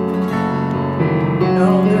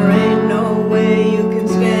 No, there ain't no way you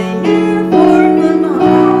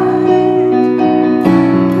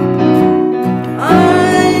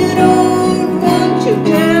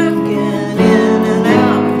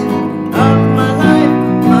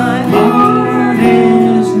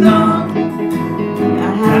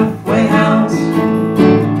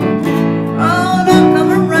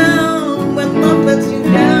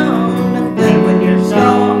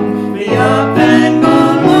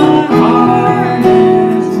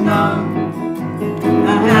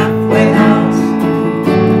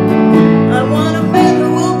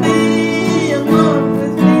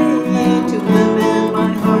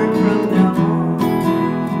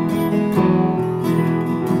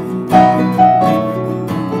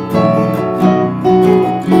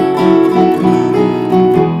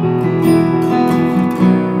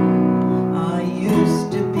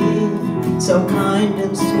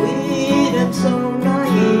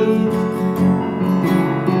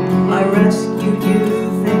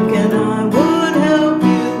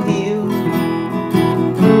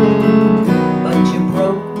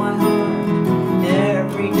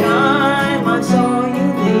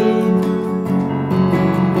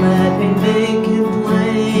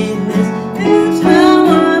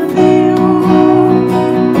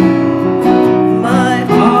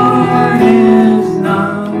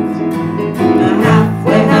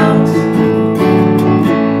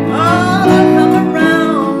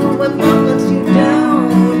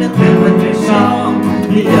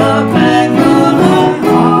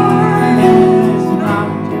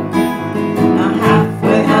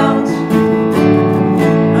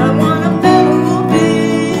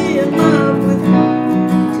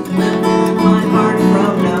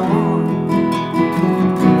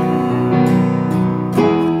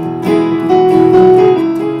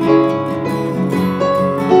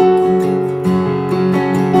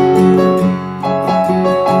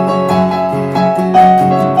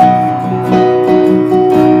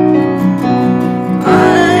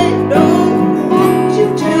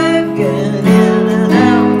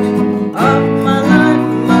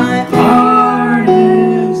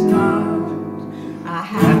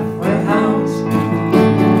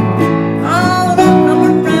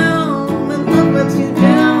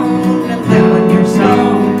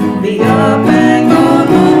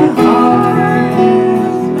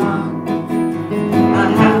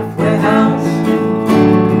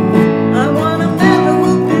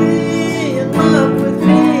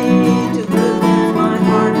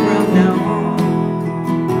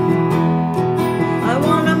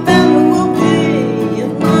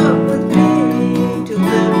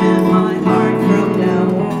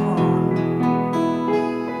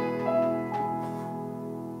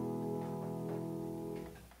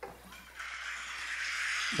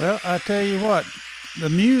I tell you what, the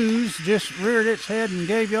Muse just reared its head and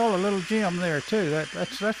gave y'all a little gem there too.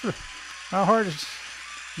 That's how hard is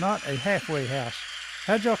not a halfway house.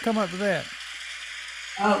 How'd y'all come up with that?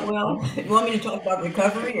 Well, you want me to talk about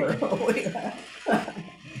recovery or what do you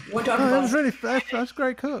We're talking That about. was really that's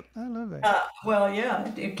great cook. I love that. Well,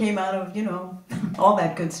 yeah, it came out of, all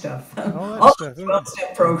that good stuff. All that All stuff. the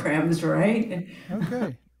 12-step programs, right?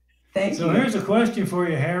 Okay. Thank So you. here's a question for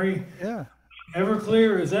you, Harry. Yeah.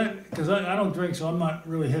 Everclear, is that, because I don't drink, so I'm not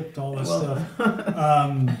really hip to all this stuff.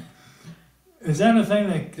 Is that a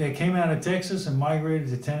thing that came out of Texas and migrated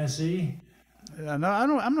to Tennessee? No,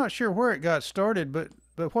 I'm not sure where it got started, but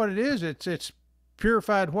what it is, it's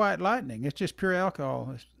purified white lightning. It's just pure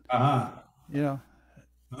alcohol. Okay.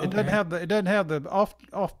 It doesn't have the off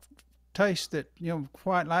taste that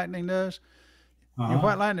white lightning does.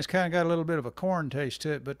 White lightning's kind of got a little bit of a corn taste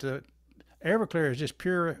to it, but the Everclear is just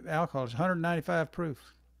pure alcohol. It's 195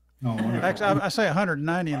 proof. Oh, wonderful. Actually, I say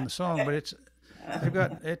 190 in the song, but they've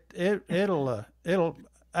got it'll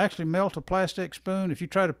actually melt a plastic spoon. If you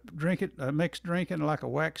try to drink it, mix drinking like a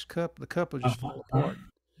wax cup, the cup will just fall apart.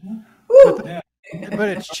 But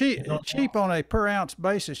it's cheap on a per ounce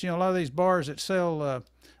basis. A lot of these bars that sell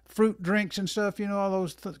fruit drinks and stuff, all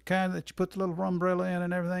those kind that you put the little umbrella in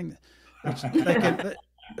and everything.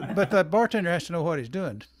 But the bartender has to know what he's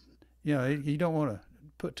doing. You don't want to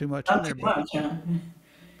put too much in there.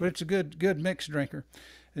 But it's a good mixed drinker.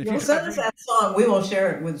 And if you send us that song, we will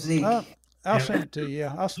share it with Zeke. I'll send it to you.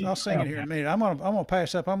 Yeah, I'll sing it here in a minute. I'm gonna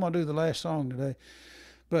pass up. I'm gonna do the last song today.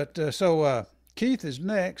 But so Keith is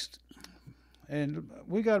next, and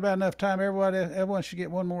we got about enough time. Everyone should get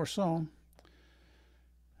one more song.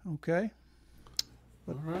 Okay.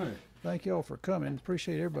 All right. Thank y'all for coming.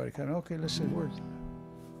 Appreciate everybody coming. Okay, let's see.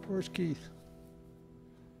 Where's Keith?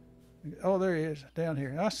 Oh, there he is, down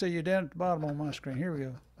here. I see you down at the bottom on my screen. Here we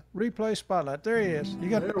go. Replay Spotlight. There he is. You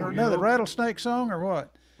got another rattlesnake song or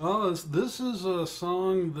what? Oh, this is a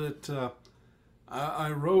song that I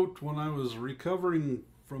wrote when I was recovering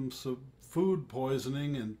from some food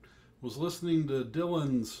poisoning and was listening to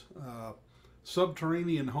Dylan's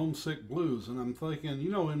Subterranean Homesick Blues. And I'm thinking,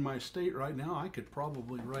 in my state right now, I could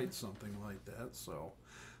probably write something like that. So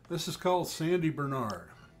this is called Sandy Bernard.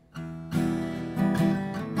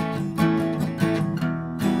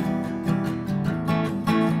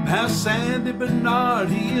 Now Sandy Bernard,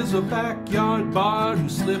 he is a backyard bard who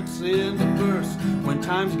slips in the verse when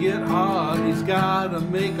times get hard. He's gotta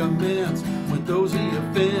make amends with those he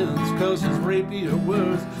offends, 'cause his rapier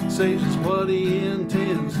worth says just what he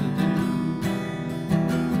intends to do.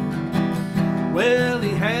 Well,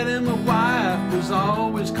 he had him a wife, was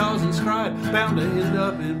always causing strife, bound to end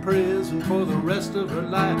up in prison for the rest of her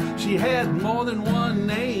life. She had more than one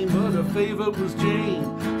name, but her favorite was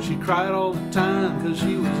Jane. She cried all the time 'cause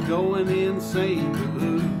she was going insane.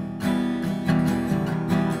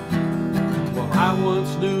 Well, I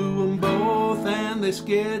once knew them both and they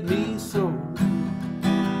scared me so.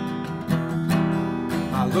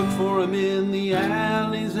 I looked for them in the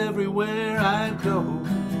alleys everywhere I'd go.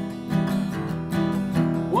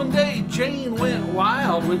 One day Jane went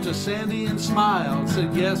wild, went to Sandy and smiled,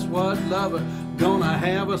 said, "Guess what, lover, gonna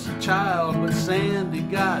have us a child." But Sandy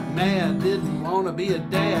got mad, didn't want to be a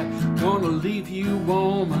dad. "Gonna leave you,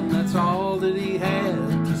 woman," that's all that he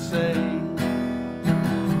had to say.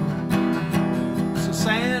 So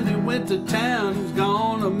Sandy went to town, he was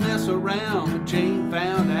gonna mess around, but Jane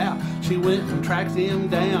found out. She went and tracked him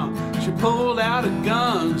down. She pulled out a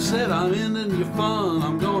gun, said, "I'm ending your fun.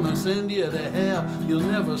 I'm gonna send you to hell. You'll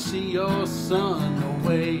never see your son, no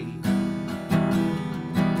way."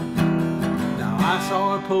 Now I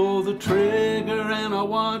saw her pull the trigger and I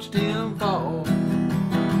watched him fall.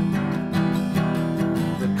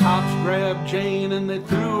 The cops grabbed Jane and they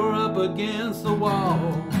threw her up against the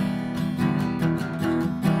wall.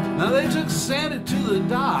 Now they took Sandy to the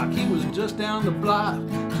dock, he was just down the block.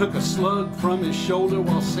 Took a slug from his shoulder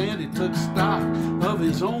while Sandy took stock of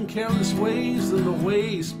his own careless ways and the way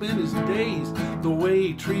he spent his days. The way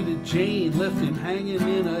he treated Jane left him hanging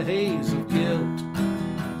in a haze of guilt.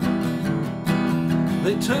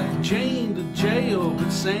 They took Jane to jail,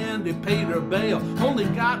 but Sandy paid her bail. Only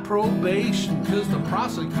got probation 'cause the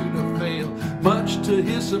prosecutor failed. Much to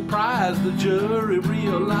his surprise, the jury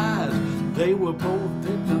realized they were both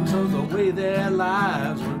victims of the way their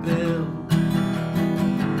lives were built.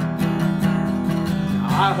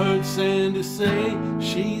 I heard Sandy say,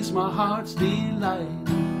 "She's my heart's delight."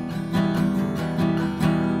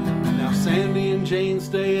 Now Sandy and Jane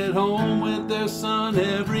stay at home with their son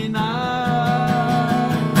every night.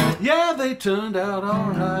 Yeah, they turned out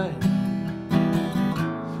all right.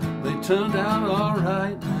 They turned out all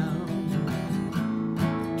right now.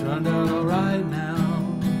 turned out all right now.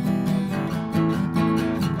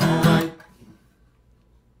 All right.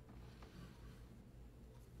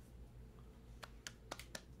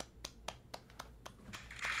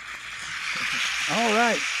 All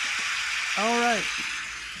right. All right.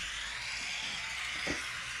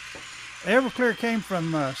 Everclear came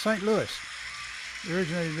from St. Louis. It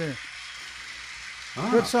originated there.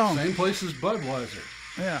 Good song. Same place as Budweiser.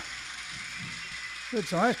 Yeah. Good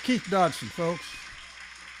song. That's Kieth Dodson, folks.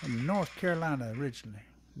 From North Carolina originally.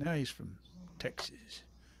 Now he's from Texas.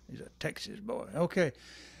 He's a Texas boy. Okay.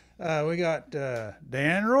 We got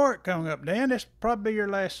Dan Roark coming up. Dan, this will probably be your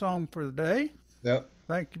last song for the day. Yep.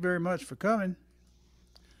 Thank you very much for coming.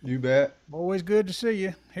 You bet. Always good to see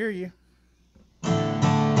you, hear you.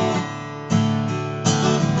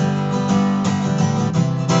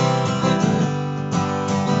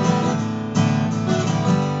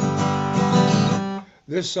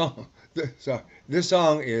 This song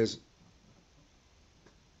is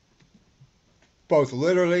both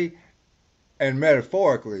literally and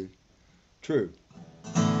metaphorically true.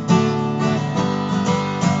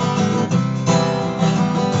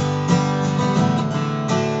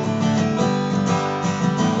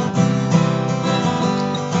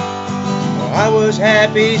 I was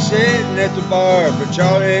happy sitting at the bar, but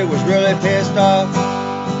Charlie was really pissed off.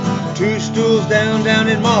 2 stools down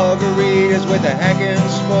in Margaritas with a hacking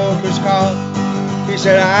smoker's cough. He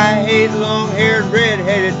said, I hate long-haired,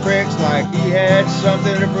 red-headed pricks, like he had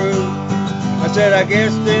something to prove. I said, I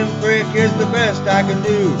guess them prick is the best I can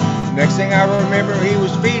do. Next thing I remember, he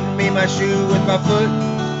was feeding me my shoe with my foot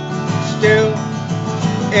still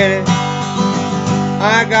in it.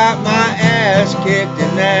 I got my ass kicked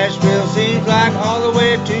in Nashville, seems like all the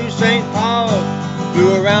way to St. Paul.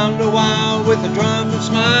 Flew around a while with a drunken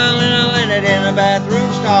smile, and I landed in a bathroom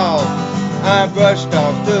stall. I brushed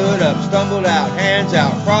off, stood up, stumbled out, hands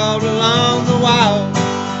out, crawled along the wall.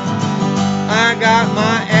 I got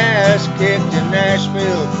my ass kicked in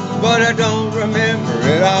Nashville, but I don't remember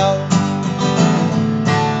it all.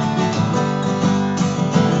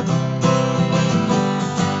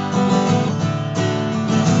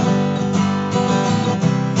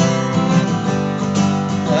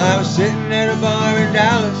 I was sitting at a bar in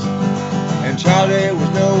Dallas, and Charlie was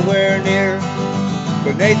nowhere near.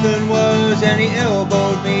 But Nathan was, and he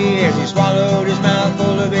elbowed me as he swallowed his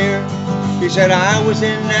mouthful of beer. He said, I was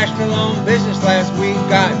in Nashville on business last week,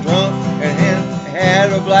 got drunk and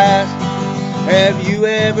had a blast. Have you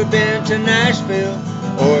ever been to Nashville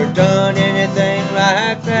or done anything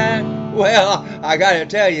like that? Well, I gotta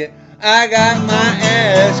tell you, I got my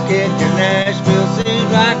ass kicked in Nashville,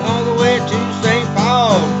 seems like all the way to St.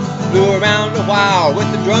 Paul. Flew around a while with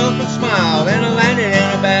a drunken smile, and I landed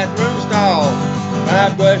in a bathroom stall.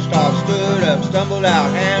 I brushed off, stood up, stumbled out,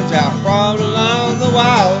 hands out, crawled along the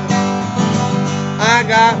wall. I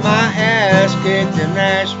got my ass kicked in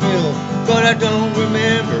Nashville, but I don't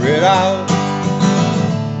remember it all.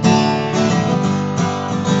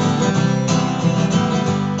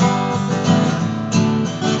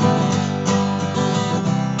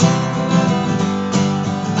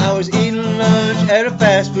 I was eating lunch at a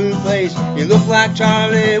fast food place. You look like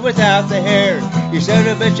Charlie without the hair. You said,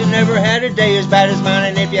 I bet you never had a day as bad as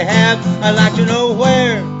mine, and if you have, I'd like to know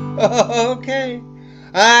where. Okay.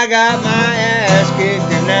 I got my ass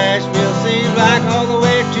kicked in Nashville, seems like all the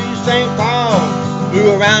way to St. Paul.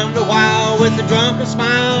 Flew around a while with a drunken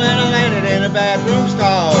smile, and I landed in a bathroom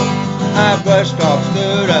stall. I brushed off,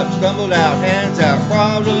 stood up, stumbled out, hands out,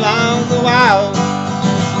 crawled along the wall.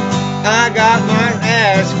 I got my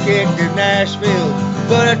ass kicked in Nashville,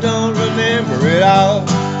 but I don't remember it all.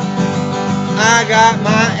 I got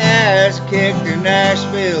my ass kicked in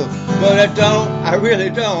Nashville, but I really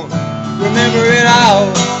don't remember it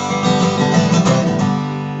all.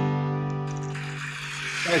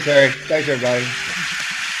 Thanks, Harry. Thanks, everybody.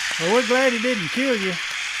 Well, we're glad he didn't kill you.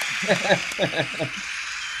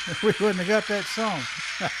 We wouldn't have got that song.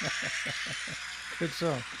 Good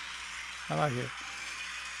song. I like it.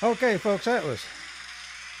 Okay, folks, that was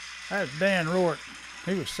Dan Roark.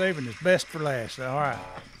 He was saving his best for last. All right.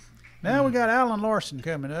 Now we got Alan Larson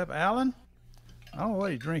coming up. Alan, I don't know what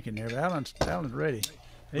he's drinking there, but Alan's ready.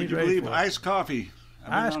 Would you believe iced coffee?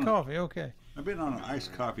 Iced coffee, okay. I've been on an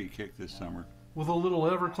iced coffee kick this summer. With a little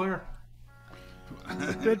Everclear?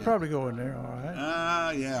 It'd probably go in there, all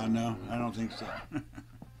right. Yeah, no, I don't think so.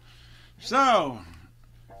 So,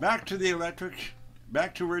 back to the electric,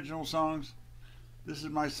 back to original songs. This is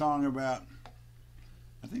my song about,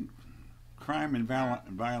 I think, crime and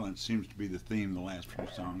violence seems to be the theme of the last few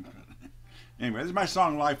songs. But anyway, this is my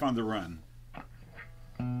song, Life on the Run.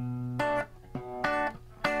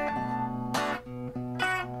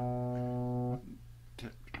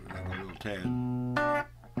 tad.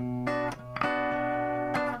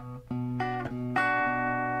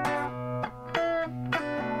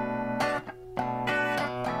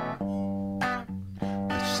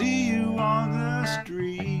 I see you on the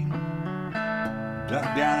street, duck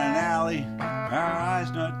down an alley, our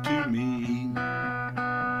eyes not too mean.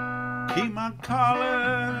 Keep my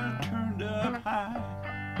collar turned up high.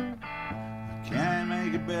 I can't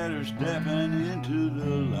make it better stepping into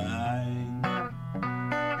the light.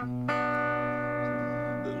 A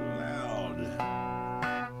little loud.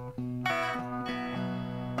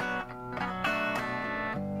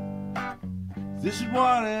 This is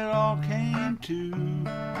what it all came to.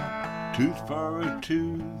 Tooth for a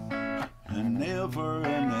tooth, a nail for a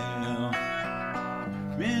nail.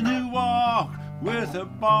 Men who walk with a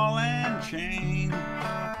ball and chain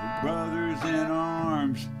were brothers in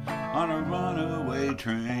arms on a runaway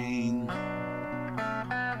train.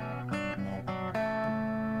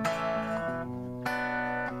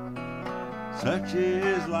 Such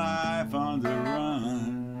is life on the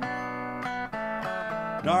run.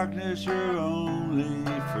 Darkness your only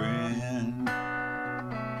friend.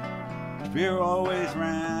 Fear always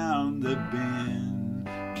round the bend.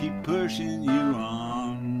 Keep pushing you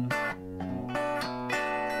on.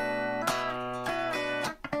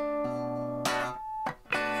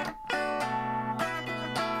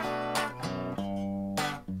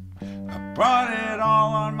 I brought it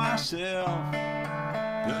all on myself.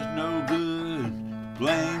 Does no good.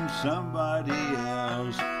 Blame somebody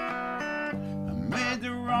else. I made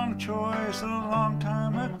the wrong choice a long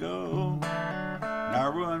time ago. I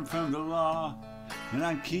run from the law, and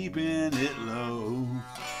I'm keeping it low.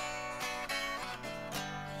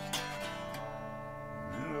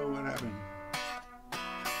 Oh, what happened?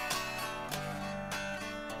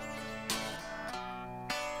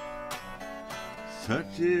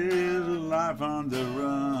 Such is life on the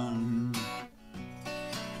run.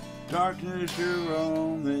 Darkness your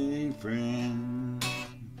only friend.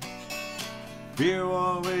 Fear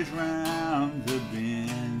always round the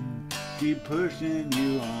bend. Keep pushing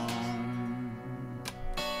you on.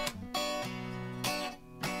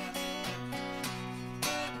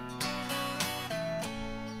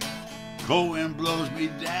 Cold wind blows me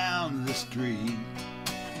down the street.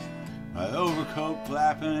 My overcoat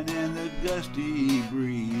flapping in the gusty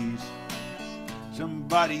breeze.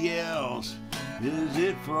 Somebody else is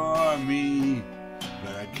it for me,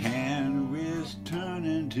 but I can't risk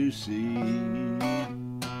turning to see.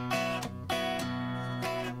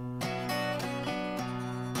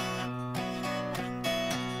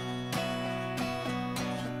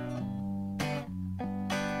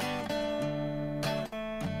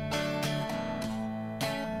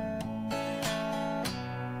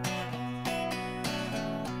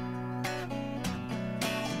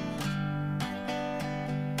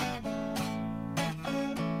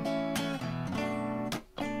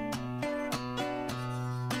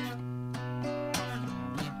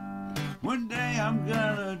 One day I'm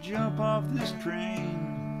gonna jump off this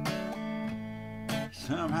train.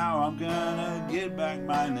 Somehow I'm gonna get back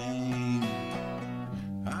my name.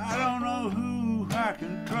 I don't know who I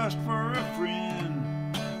can trust for a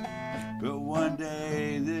friend, but one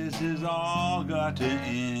day this has all got to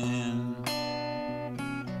end.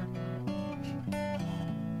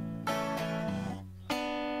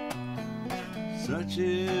 Such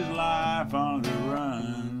is life on the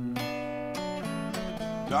run.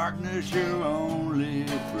 Darkness your only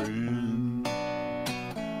friend.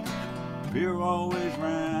 Fear always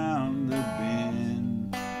round the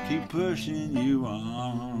bend. Keep pushing you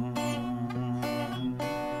on.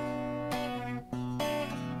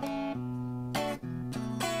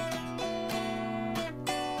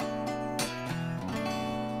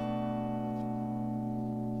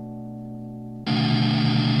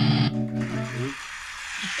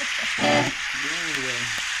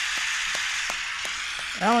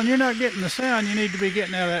 Alan, you're not getting the sound you need to be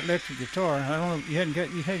getting out of that electric guitar. I don't know. You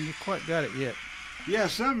hadn't quite got it yet. Yeah,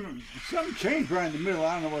 some changed right in the middle.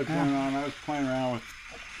 I don't know what's going on. I was playing around with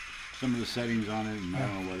some of the settings on it, and I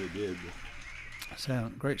don't know what it did.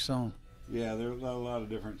 Sound great song. Yeah, there's a lot of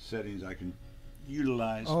different settings I can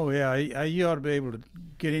utilize. Oh yeah, you ought to be able to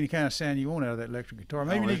get any kind of sound you want out of that electric guitar.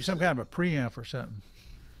 Maybe you need some kind of a preamp or something.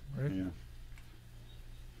 Right? Yeah.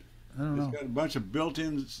 I don't know. It's got a bunch of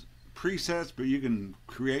built-in presets, but you can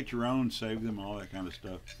create your own, save them, all that kind of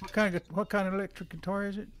stuff. What kind of electric guitar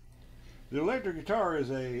is it? The electric guitar is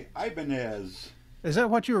a Ibanez. Is that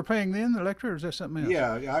what you were playing then, the electric, or is that something else?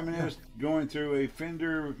 Yeah, Ibanez going through a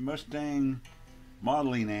Fender Mustang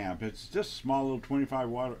modeling amp. It's just a small little 25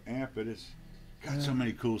 watt amp, but it's got so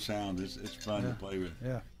many cool sounds. It's fun to play with.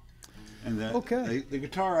 Yeah. And the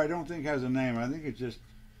guitar, I don't think has a name. I think it just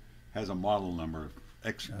has a model number,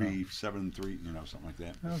 XB73, something like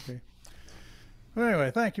that. Okay. Well,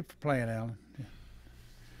 anyway, thank you for playing, Alan.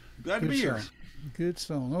 Glad to be here. Good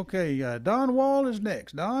song. Okay, Don Wall is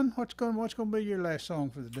next. Don, what's going to be your last song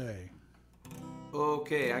for the day?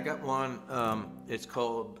 Okay, I got one. It's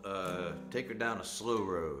called "Take Her Down a Slow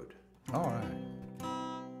Road." All right.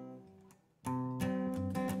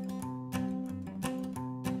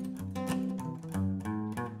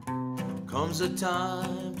 Comes a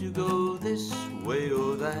time to go this way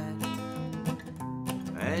or that,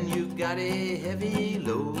 and you got a heavy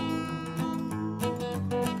load.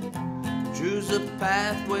 Choose a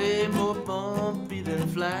pathway more bumpy than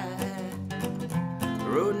flat.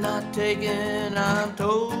 Road not taken, I'm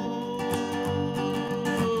told.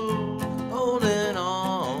 Holding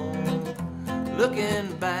on,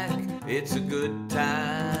 looking back, it's a good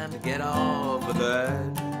time to get off of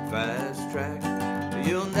that fast track.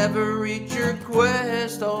 You'll never reach your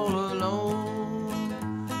quest all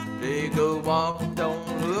alone. Take a walk,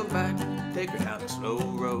 don't look back, take her down a slow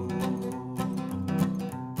road.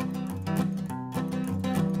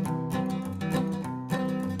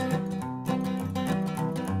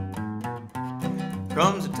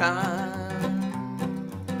 Comes a time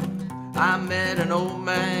I met an old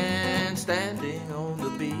man standing on the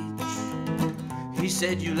beach. He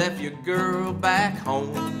said, you left your girl back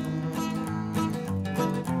home.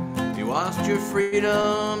 You lost your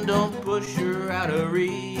freedom, don't push her out of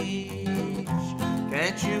reach.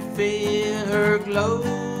 Can't you feel her glow?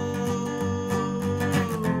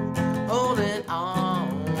 Holding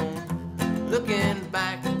on, looking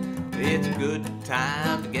back, it's a good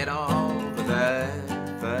time to get off of that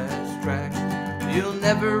fast track. You'll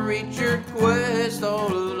never reach your quest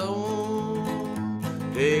all alone.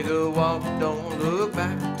 Take a walk, don't look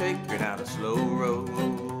back, take her down a slow road.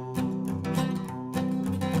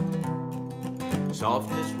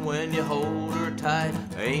 Softness when you hold her tight,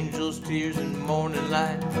 angels' tears and morning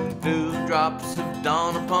light, dewdrops of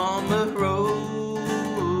dawn upon the road.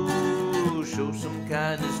 Show some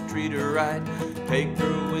kindness, treat her right, take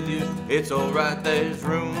her with you, it's alright, there's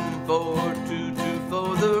room for two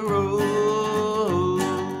for the road.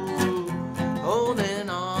 Holding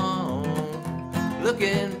on,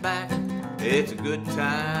 looking back, it's a good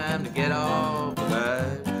time to get off of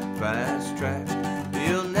that fast track.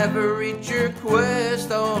 You'll never reach your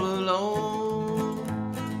quest all alone.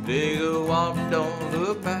 Take a walk, don't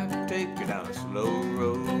look back, take her down a slow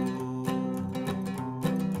road.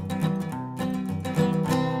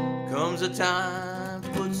 Comes a time to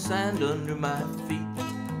put sand under my feet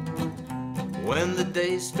when the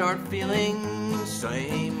days start feeling the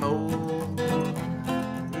same old.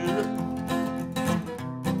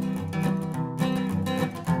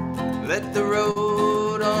 Let the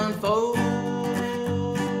road unfold.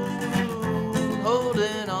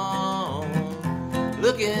 Holding on,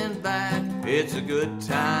 looking back, it's a good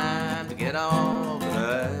time to get off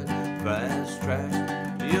that fast track.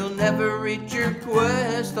 You'll never reach your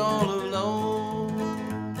quest all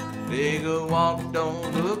alone. Take a walk,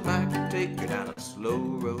 don't look back, take her down a slow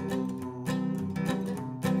road.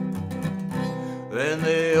 Then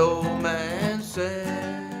the old man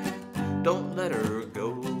said, don't let her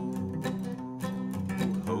go.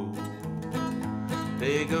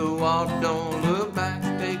 Take a walk, don't look back,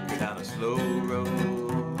 take her down a slow road.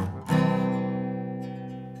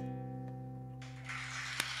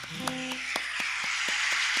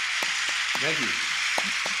 Thank you.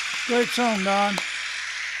 Great song, Don.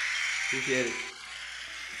 Appreciate it.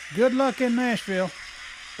 Good luck in Nashville.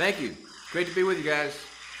 Thank you. Great to be with you guys.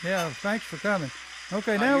 Yeah, thanks for coming.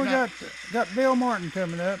 Okay, now we got Bill Martin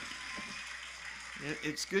coming up.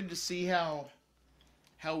 It's good to see how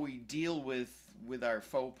we deal with our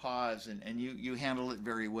faux pas, and you handle it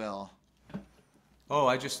very well. Oh,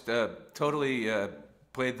 I just totally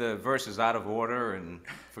played the verses out of order and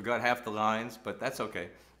forgot half the lines, but that's okay.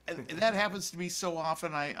 And that happens to me so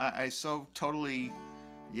often. I so totally,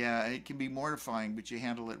 yeah, it can be mortifying, but you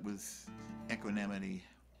handle it with equanimity.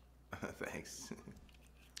 Thanks.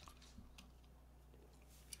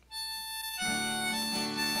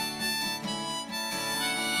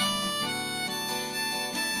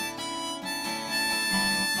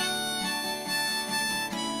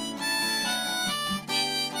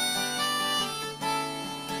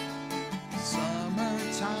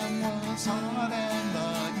 Summertime was hot and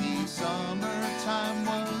muggy, summertime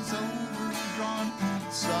was overdrawn,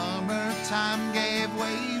 summertime gave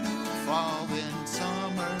way to fall, then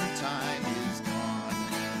summertime is gone.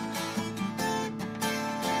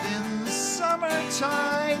 Then the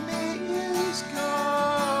summertime is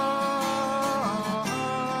gone.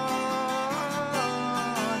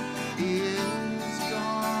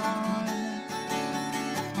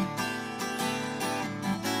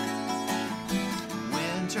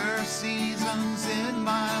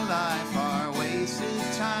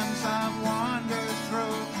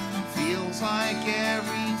 like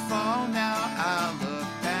every fall now I look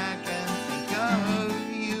back and think of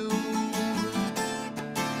you.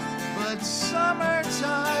 But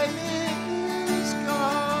summertime is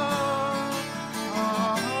gone.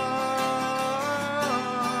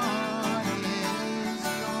 Is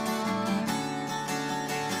gone.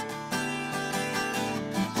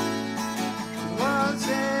 Was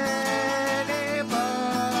anybody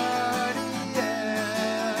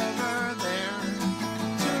ever there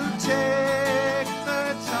to take the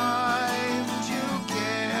time to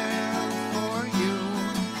care for you?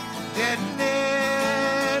 Didn't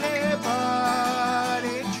anybody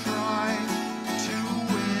try to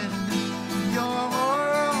win your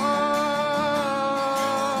heart?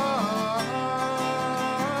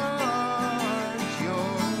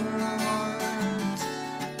 Your heart.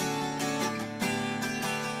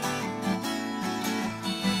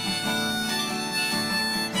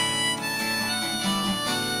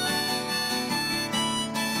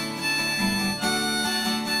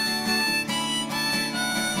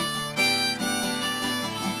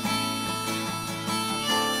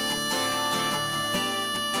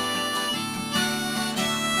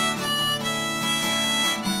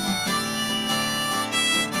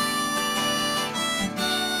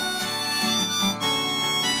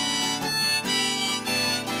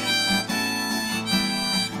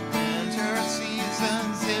 Winter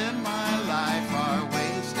seasons in my life are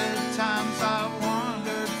wasted times I've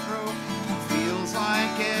wandered through. Feels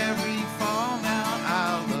like every fall now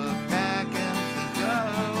I look back and think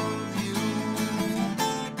of you.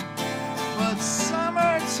 But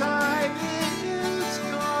summertime is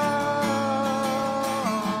gone.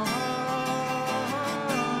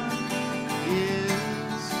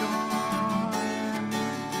 Is gone.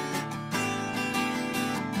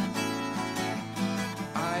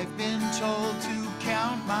 I've been told to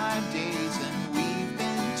count my days, and we've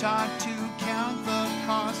been taught to count the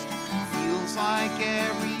cost. Feels like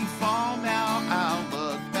every fall now I'll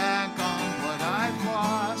look back on what I've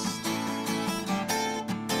lost.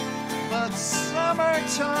 But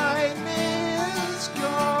summertime is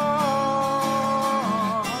gone.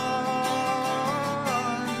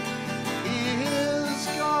 Is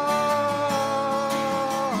gone.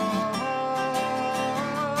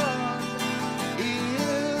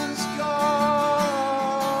 Is gone.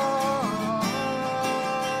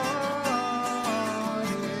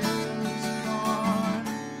 Is gone.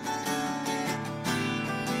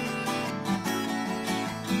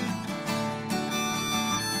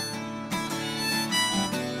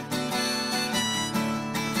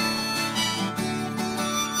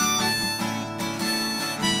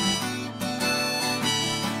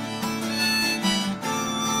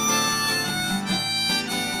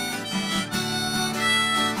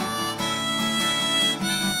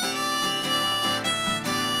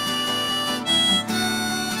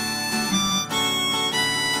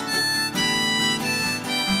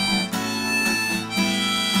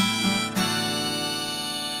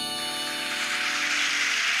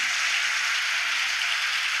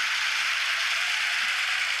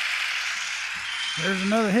 There's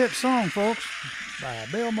another hit song, folks, by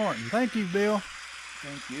Bill Martin. Thank you, Bill.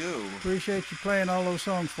 Thank you. Appreciate you playing all those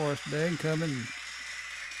songs for us today and coming and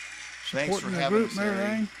Thanks for supporting the having group us, and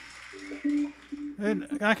Harry. everything.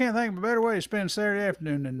 And I can't think of a better way to spend Saturday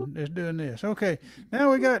afternoon than just doing this. Okay,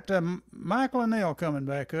 now we got Michael and Nell coming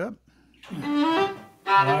back up. All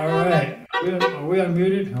right. Are we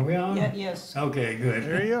unmuted? Are we on? Yeah, yes. Okay, good.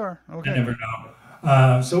 There you are. Okay. I never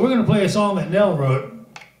know. So we're going to play a song that Nell wrote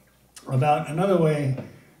about another way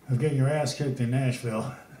of getting your ass kicked in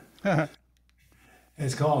Nashville.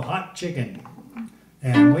 It's called Hot Chicken.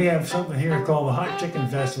 And we have something here called the Hot Chicken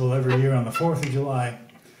Festival every year on the 4th of July.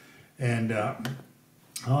 And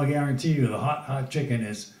I'll guarantee you the hot chicken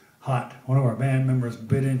is hot. One of our band members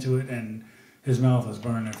bit into it and his mouth was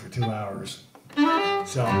burning for 2 hours.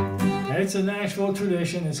 So it's a Nashville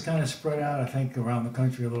tradition. It's kind of spread out, I think, around the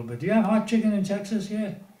country a little bit. Do you have hot chicken in Texas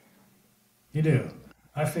yet? You do.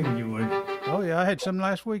 I figured you would. Oh, yeah, I had some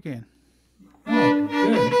last weekend. Oh,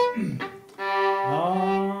 good.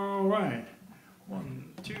 All right. 1,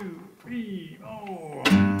 2, 3, oh.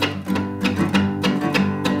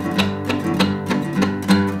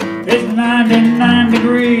 It's 99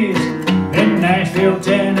 degrees in Nashville,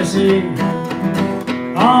 Tennessee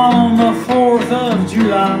on the 4th of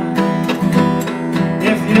July.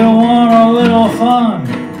 If you want a little fun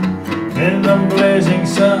in the blazing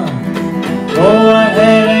sun, go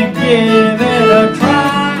ahead and give it a try.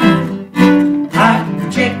 Hot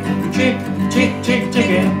chicken,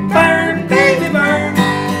 burn, baby, burn.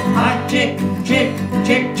 Hot chicken,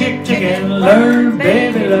 learn,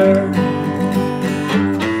 baby, learn.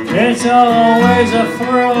 It's always a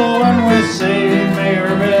thrill when we see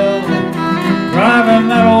Mayor Bill driving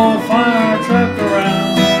that old fire truck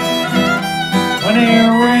around. When he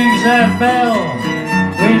rings that bell,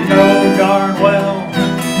 we know darn well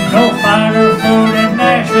no finer food in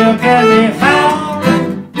Nashville can be found.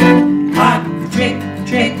 Hot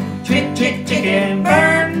chicken,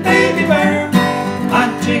 burn, baby, burn.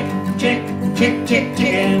 Hot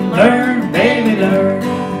chicken, learn, baby, learn.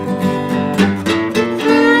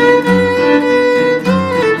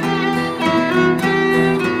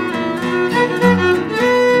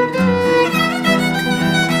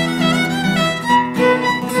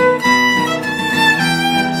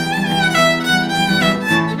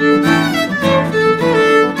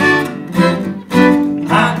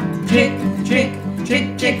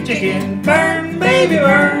 Chicken, burn, baby,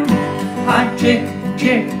 burn. Hot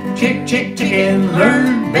chicken,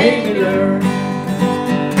 learn, baby, learn.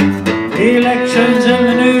 Elections in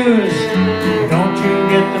the news, don't you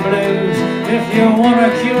get the blues. If you want a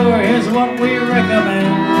cure, here's what we recommend.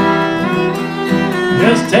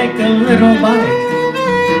 Just take a little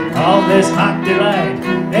bite of this hot delight.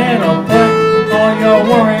 It'll put all your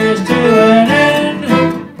worries to an end.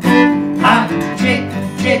 Hot chicken,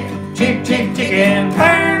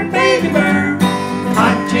 burn, baby, burn.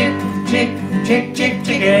 Hot chicken,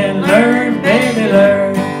 learn, baby,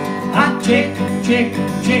 learn. Hot chicken,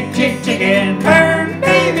 burn,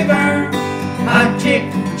 baby, burn. Hot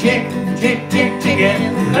chicken,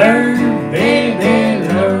 learn, baby,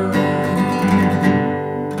 learn.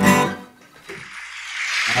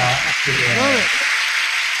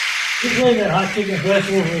 You played that Hot Chicken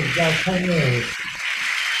Festival for about 10 years.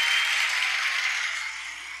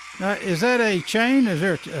 Is that a chain? Is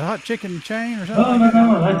there a hot chicken chain or something?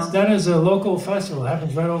 No. That is a local festival. It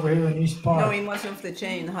happens right over here in East Park. No, he must have the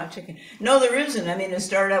chain, the hot chicken. No, there isn't. I mean, it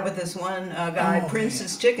started out with this one guy,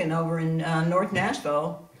 Prince's Chicken, over in North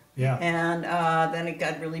Nashville. Yeah. And then it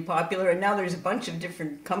got really popular. And now there's a bunch of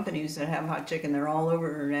different companies that have hot chicken. They're all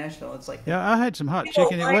over Nashville. It's like, yeah, I had some hot people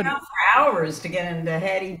chicken. It line wasn't. up for hours to get into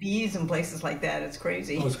Hattie B's and places like that. It's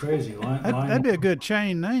crazy. Oh, it's crazy. That'd be a good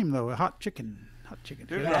chain name, though. A hot chicken. Hot chicken.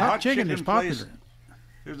 There's Yeah, a hot chicken is popular. place.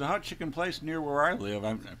 There's a hot chicken place near where I live.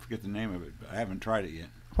 I forget the name of it. But I haven't tried it yet.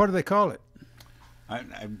 What do they call it?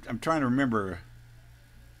 I'm trying to remember.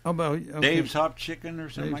 Oh, okay. Dave's Hot Chicken or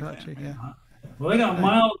something Dave's like hot that. chicken, yeah. Well, they got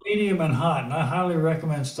mild, medium, and hot, and I highly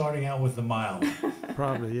recommend starting out with the mild.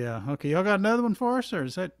 Probably, yeah. Okay, y'all got another one for us, or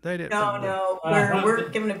is that they did? No, we're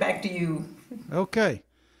giving it back to you. Okay.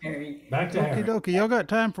 Harry. Back to Harry. Okie dokie. Y'all got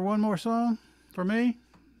time for one more song for me?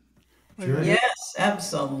 Sure. Yes,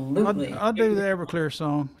 absolutely. I'll do the Everclear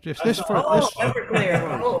song. Just this for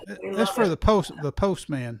Everclear. Oh, this for the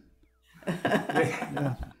postman.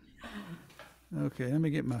 Yeah. Okay, let me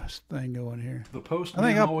get my thing going here. The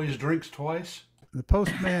postman always drinks twice. The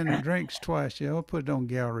postman drinks twice. Yeah, I'll put it on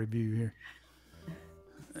gallery view here.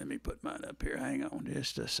 Let me put mine up here. Hang on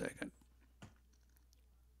just a second.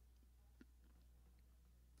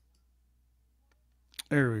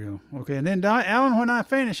 There we go. Okay, and then Alan, when I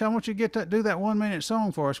finish, I want you to do that 1 minute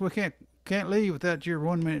song for us. We can't leave without your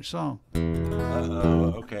 1 minute song.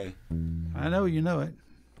 Okay. I know you know it.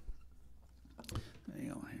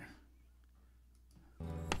 Hang on here.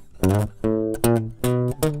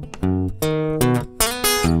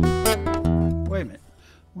 Wait a minute.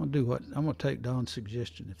 I'm gonna take Don's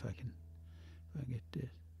suggestion if I get this.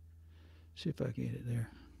 See if I can get it there.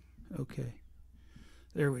 Okay.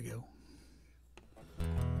 There we go.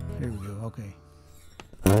 Here we go. Okay.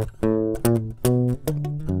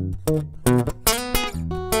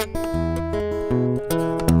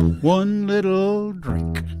 One little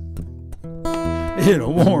drink,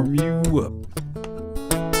 it'll warm you up.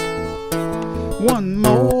 One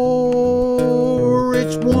more,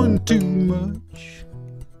 it's one too much.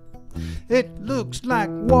 It looks like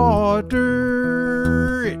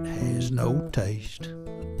water, it has no taste.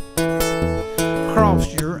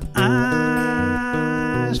 Cross your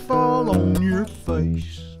eyes, fall on your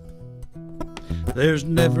face. There's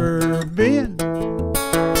never been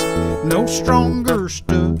no stronger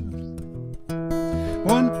stuff.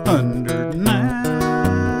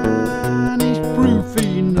 109 is proof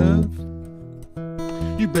enough.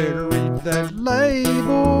 You better read that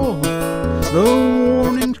label, the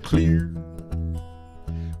warning's clear.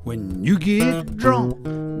 When you get drunk,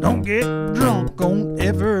 don't get drunk on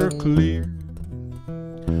Everclear.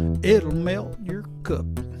 It'll melt your cup,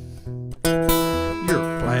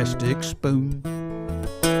 your plastic spoon.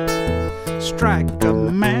 Strike a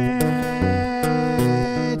match,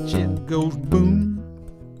 it goes boom.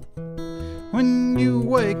 When you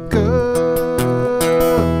wake up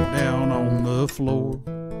down on the floor,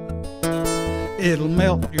 It'll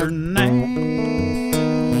melt your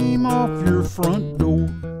name off your front door.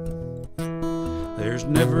 There's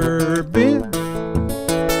never been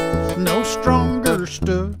no stronger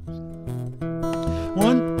stuff.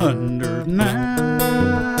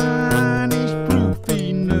 109 is proof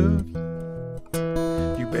enough.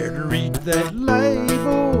 You better read that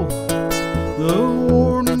label, the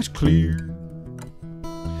warning's clear.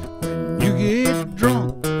 When you get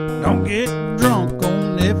drunk, don't get drunk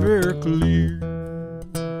on Everclear.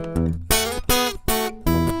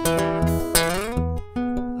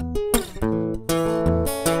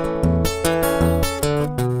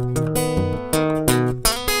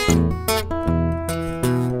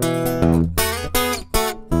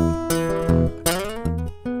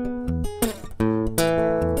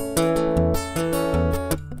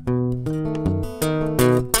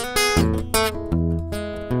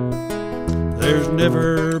 There's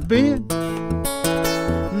never been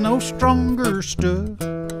no stronger stuff.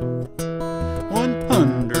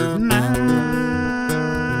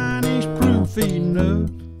 109 is proof enough.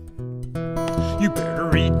 You better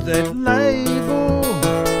read that label,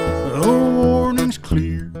 the warning's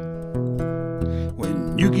clear.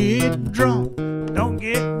 When you get drunk, don't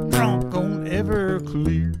get drunk on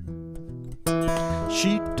Everclear.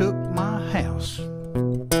 She took my house,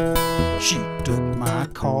 she took my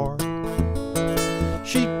car,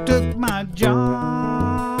 she took my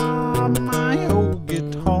job, my old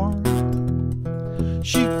guitar.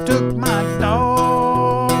 She took my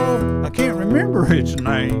dog, I can't remember its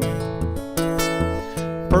name.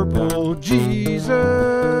 Purple Jesus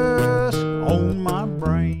on my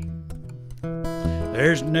brain.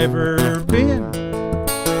 There's never been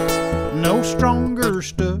no stronger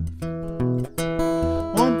stuff.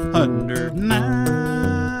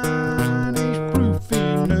 109 is proof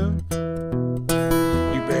enough.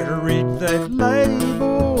 You better read that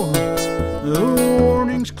label, the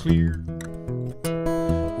warning's clear.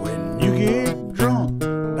 When you get drunk,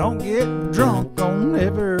 don't get drunk on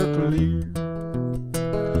Everclear.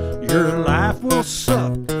 Your life will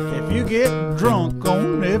suck if you get drunk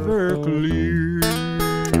on Everclear.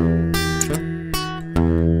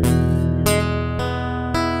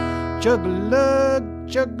 Chug-a-lug,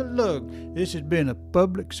 chug-a-lug. This has been a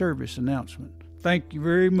public service announcement. Thank you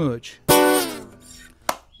very much. All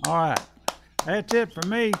right, that's it for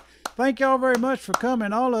me. Thank y'all very much for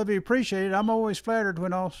coming. All of you appreciate it. I'm always flattered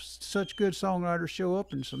when all such good songwriters show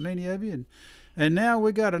up, and so many of you. And now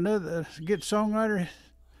we got another good songwriter.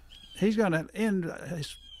 He's going to end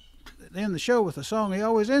the show with a song he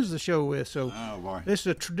always ends the show with. So this is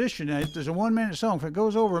a tradition. There's a 1 minute song. If it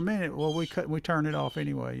goes over a minute, well, we turn it off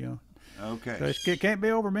anyway. You know. Okay. So it can't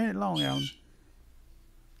be over a minute long, Alan.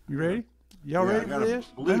 You ready? Y'all ready for this?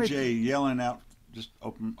 Blue Jay yelling out. Just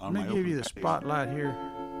open on my. Let me give you the spotlight here.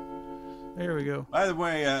 There we go. By the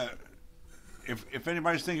way, if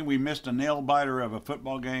anybody's thinking we missed a nail biter of a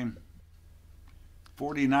football game,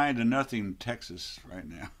 49-0 Texas right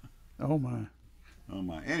now. Oh my. Oh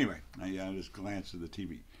my. Anyway, I just glanced at the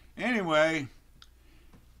TV. Anyway,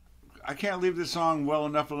 I can't leave this song well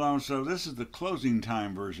enough alone, so this is the closing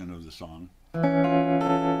time version of the song.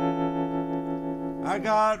 I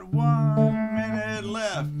got 1 minute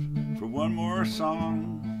left for one more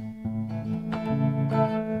song.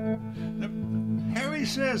 Harry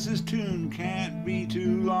says this tune can't be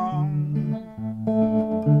too long.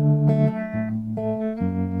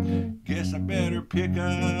 Guess I better pick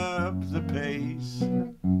up the pace.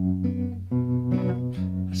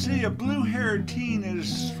 I see a blue-haired teen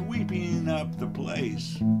is sweeping up the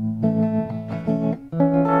place.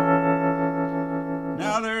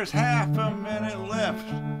 Now there's half a minute left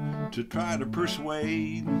to try to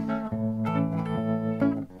persuade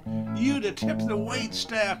you to tip the wait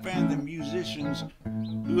staff and the musicians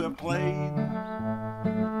who have played.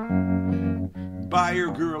 Buy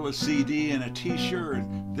your girl a CD and a t-shirt,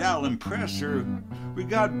 that'll impress her. We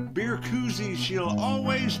got beer koozies she'll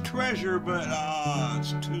always treasure, but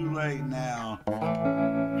it's too late now,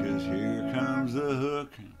 'cause here comes the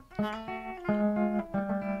hook.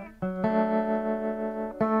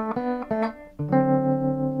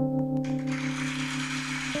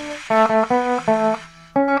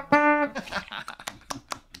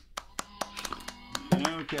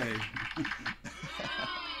 Okay.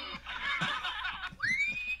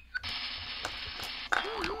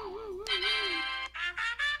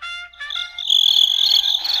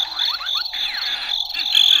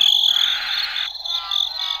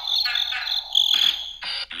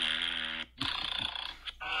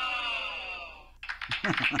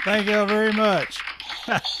 Thank y'all very much.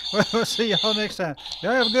 We'll see y'all next time.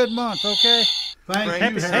 Y'all have a good month, okay?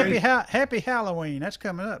 Thank you, Harry. Happy Halloween. That's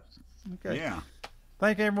coming up. Okay. Yeah.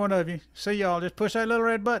 Thank every one of you. See y'all. Just push that little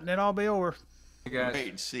red button and it'll all be over. Hey guys.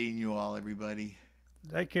 Great seeing you all, everybody.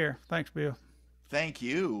 Take care. Thanks, Bill. Thank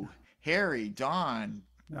you. Harry, Don,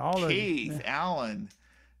 all Keith, of you. Alan,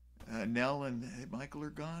 Nell, and Michael are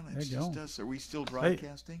gone. It's just us. Are we still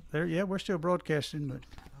broadcasting? Yeah, we're still broadcasting, but.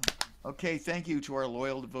 Okay, thank you to our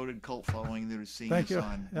loyal, devoted cult following that is seeing Thank us you.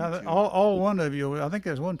 on YouTube. All one of you. I think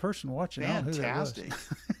there's one person watching. Fantastic.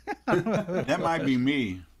 I don't know who that was. That might be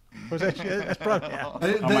me. Was that, that's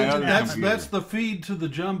probably, that's the feed to the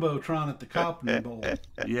Jumbotron at the Copney Bowl.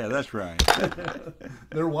 Yeah, that's right.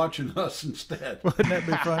 They're watching us instead. Wouldn't that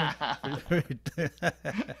be funny?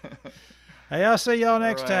 Hey, I'll see y'all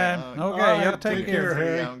next time. Okay, y'all take care.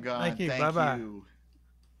 Harry. Thank you. Bye-bye.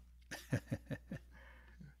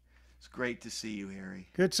 It's great to see you, Harry.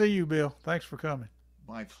 Good to see you, Bill. Thanks for coming.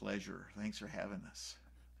 My pleasure. Thanks for having us.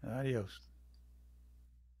 Adios.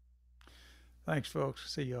 Thanks,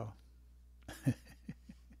 folks. See y'all.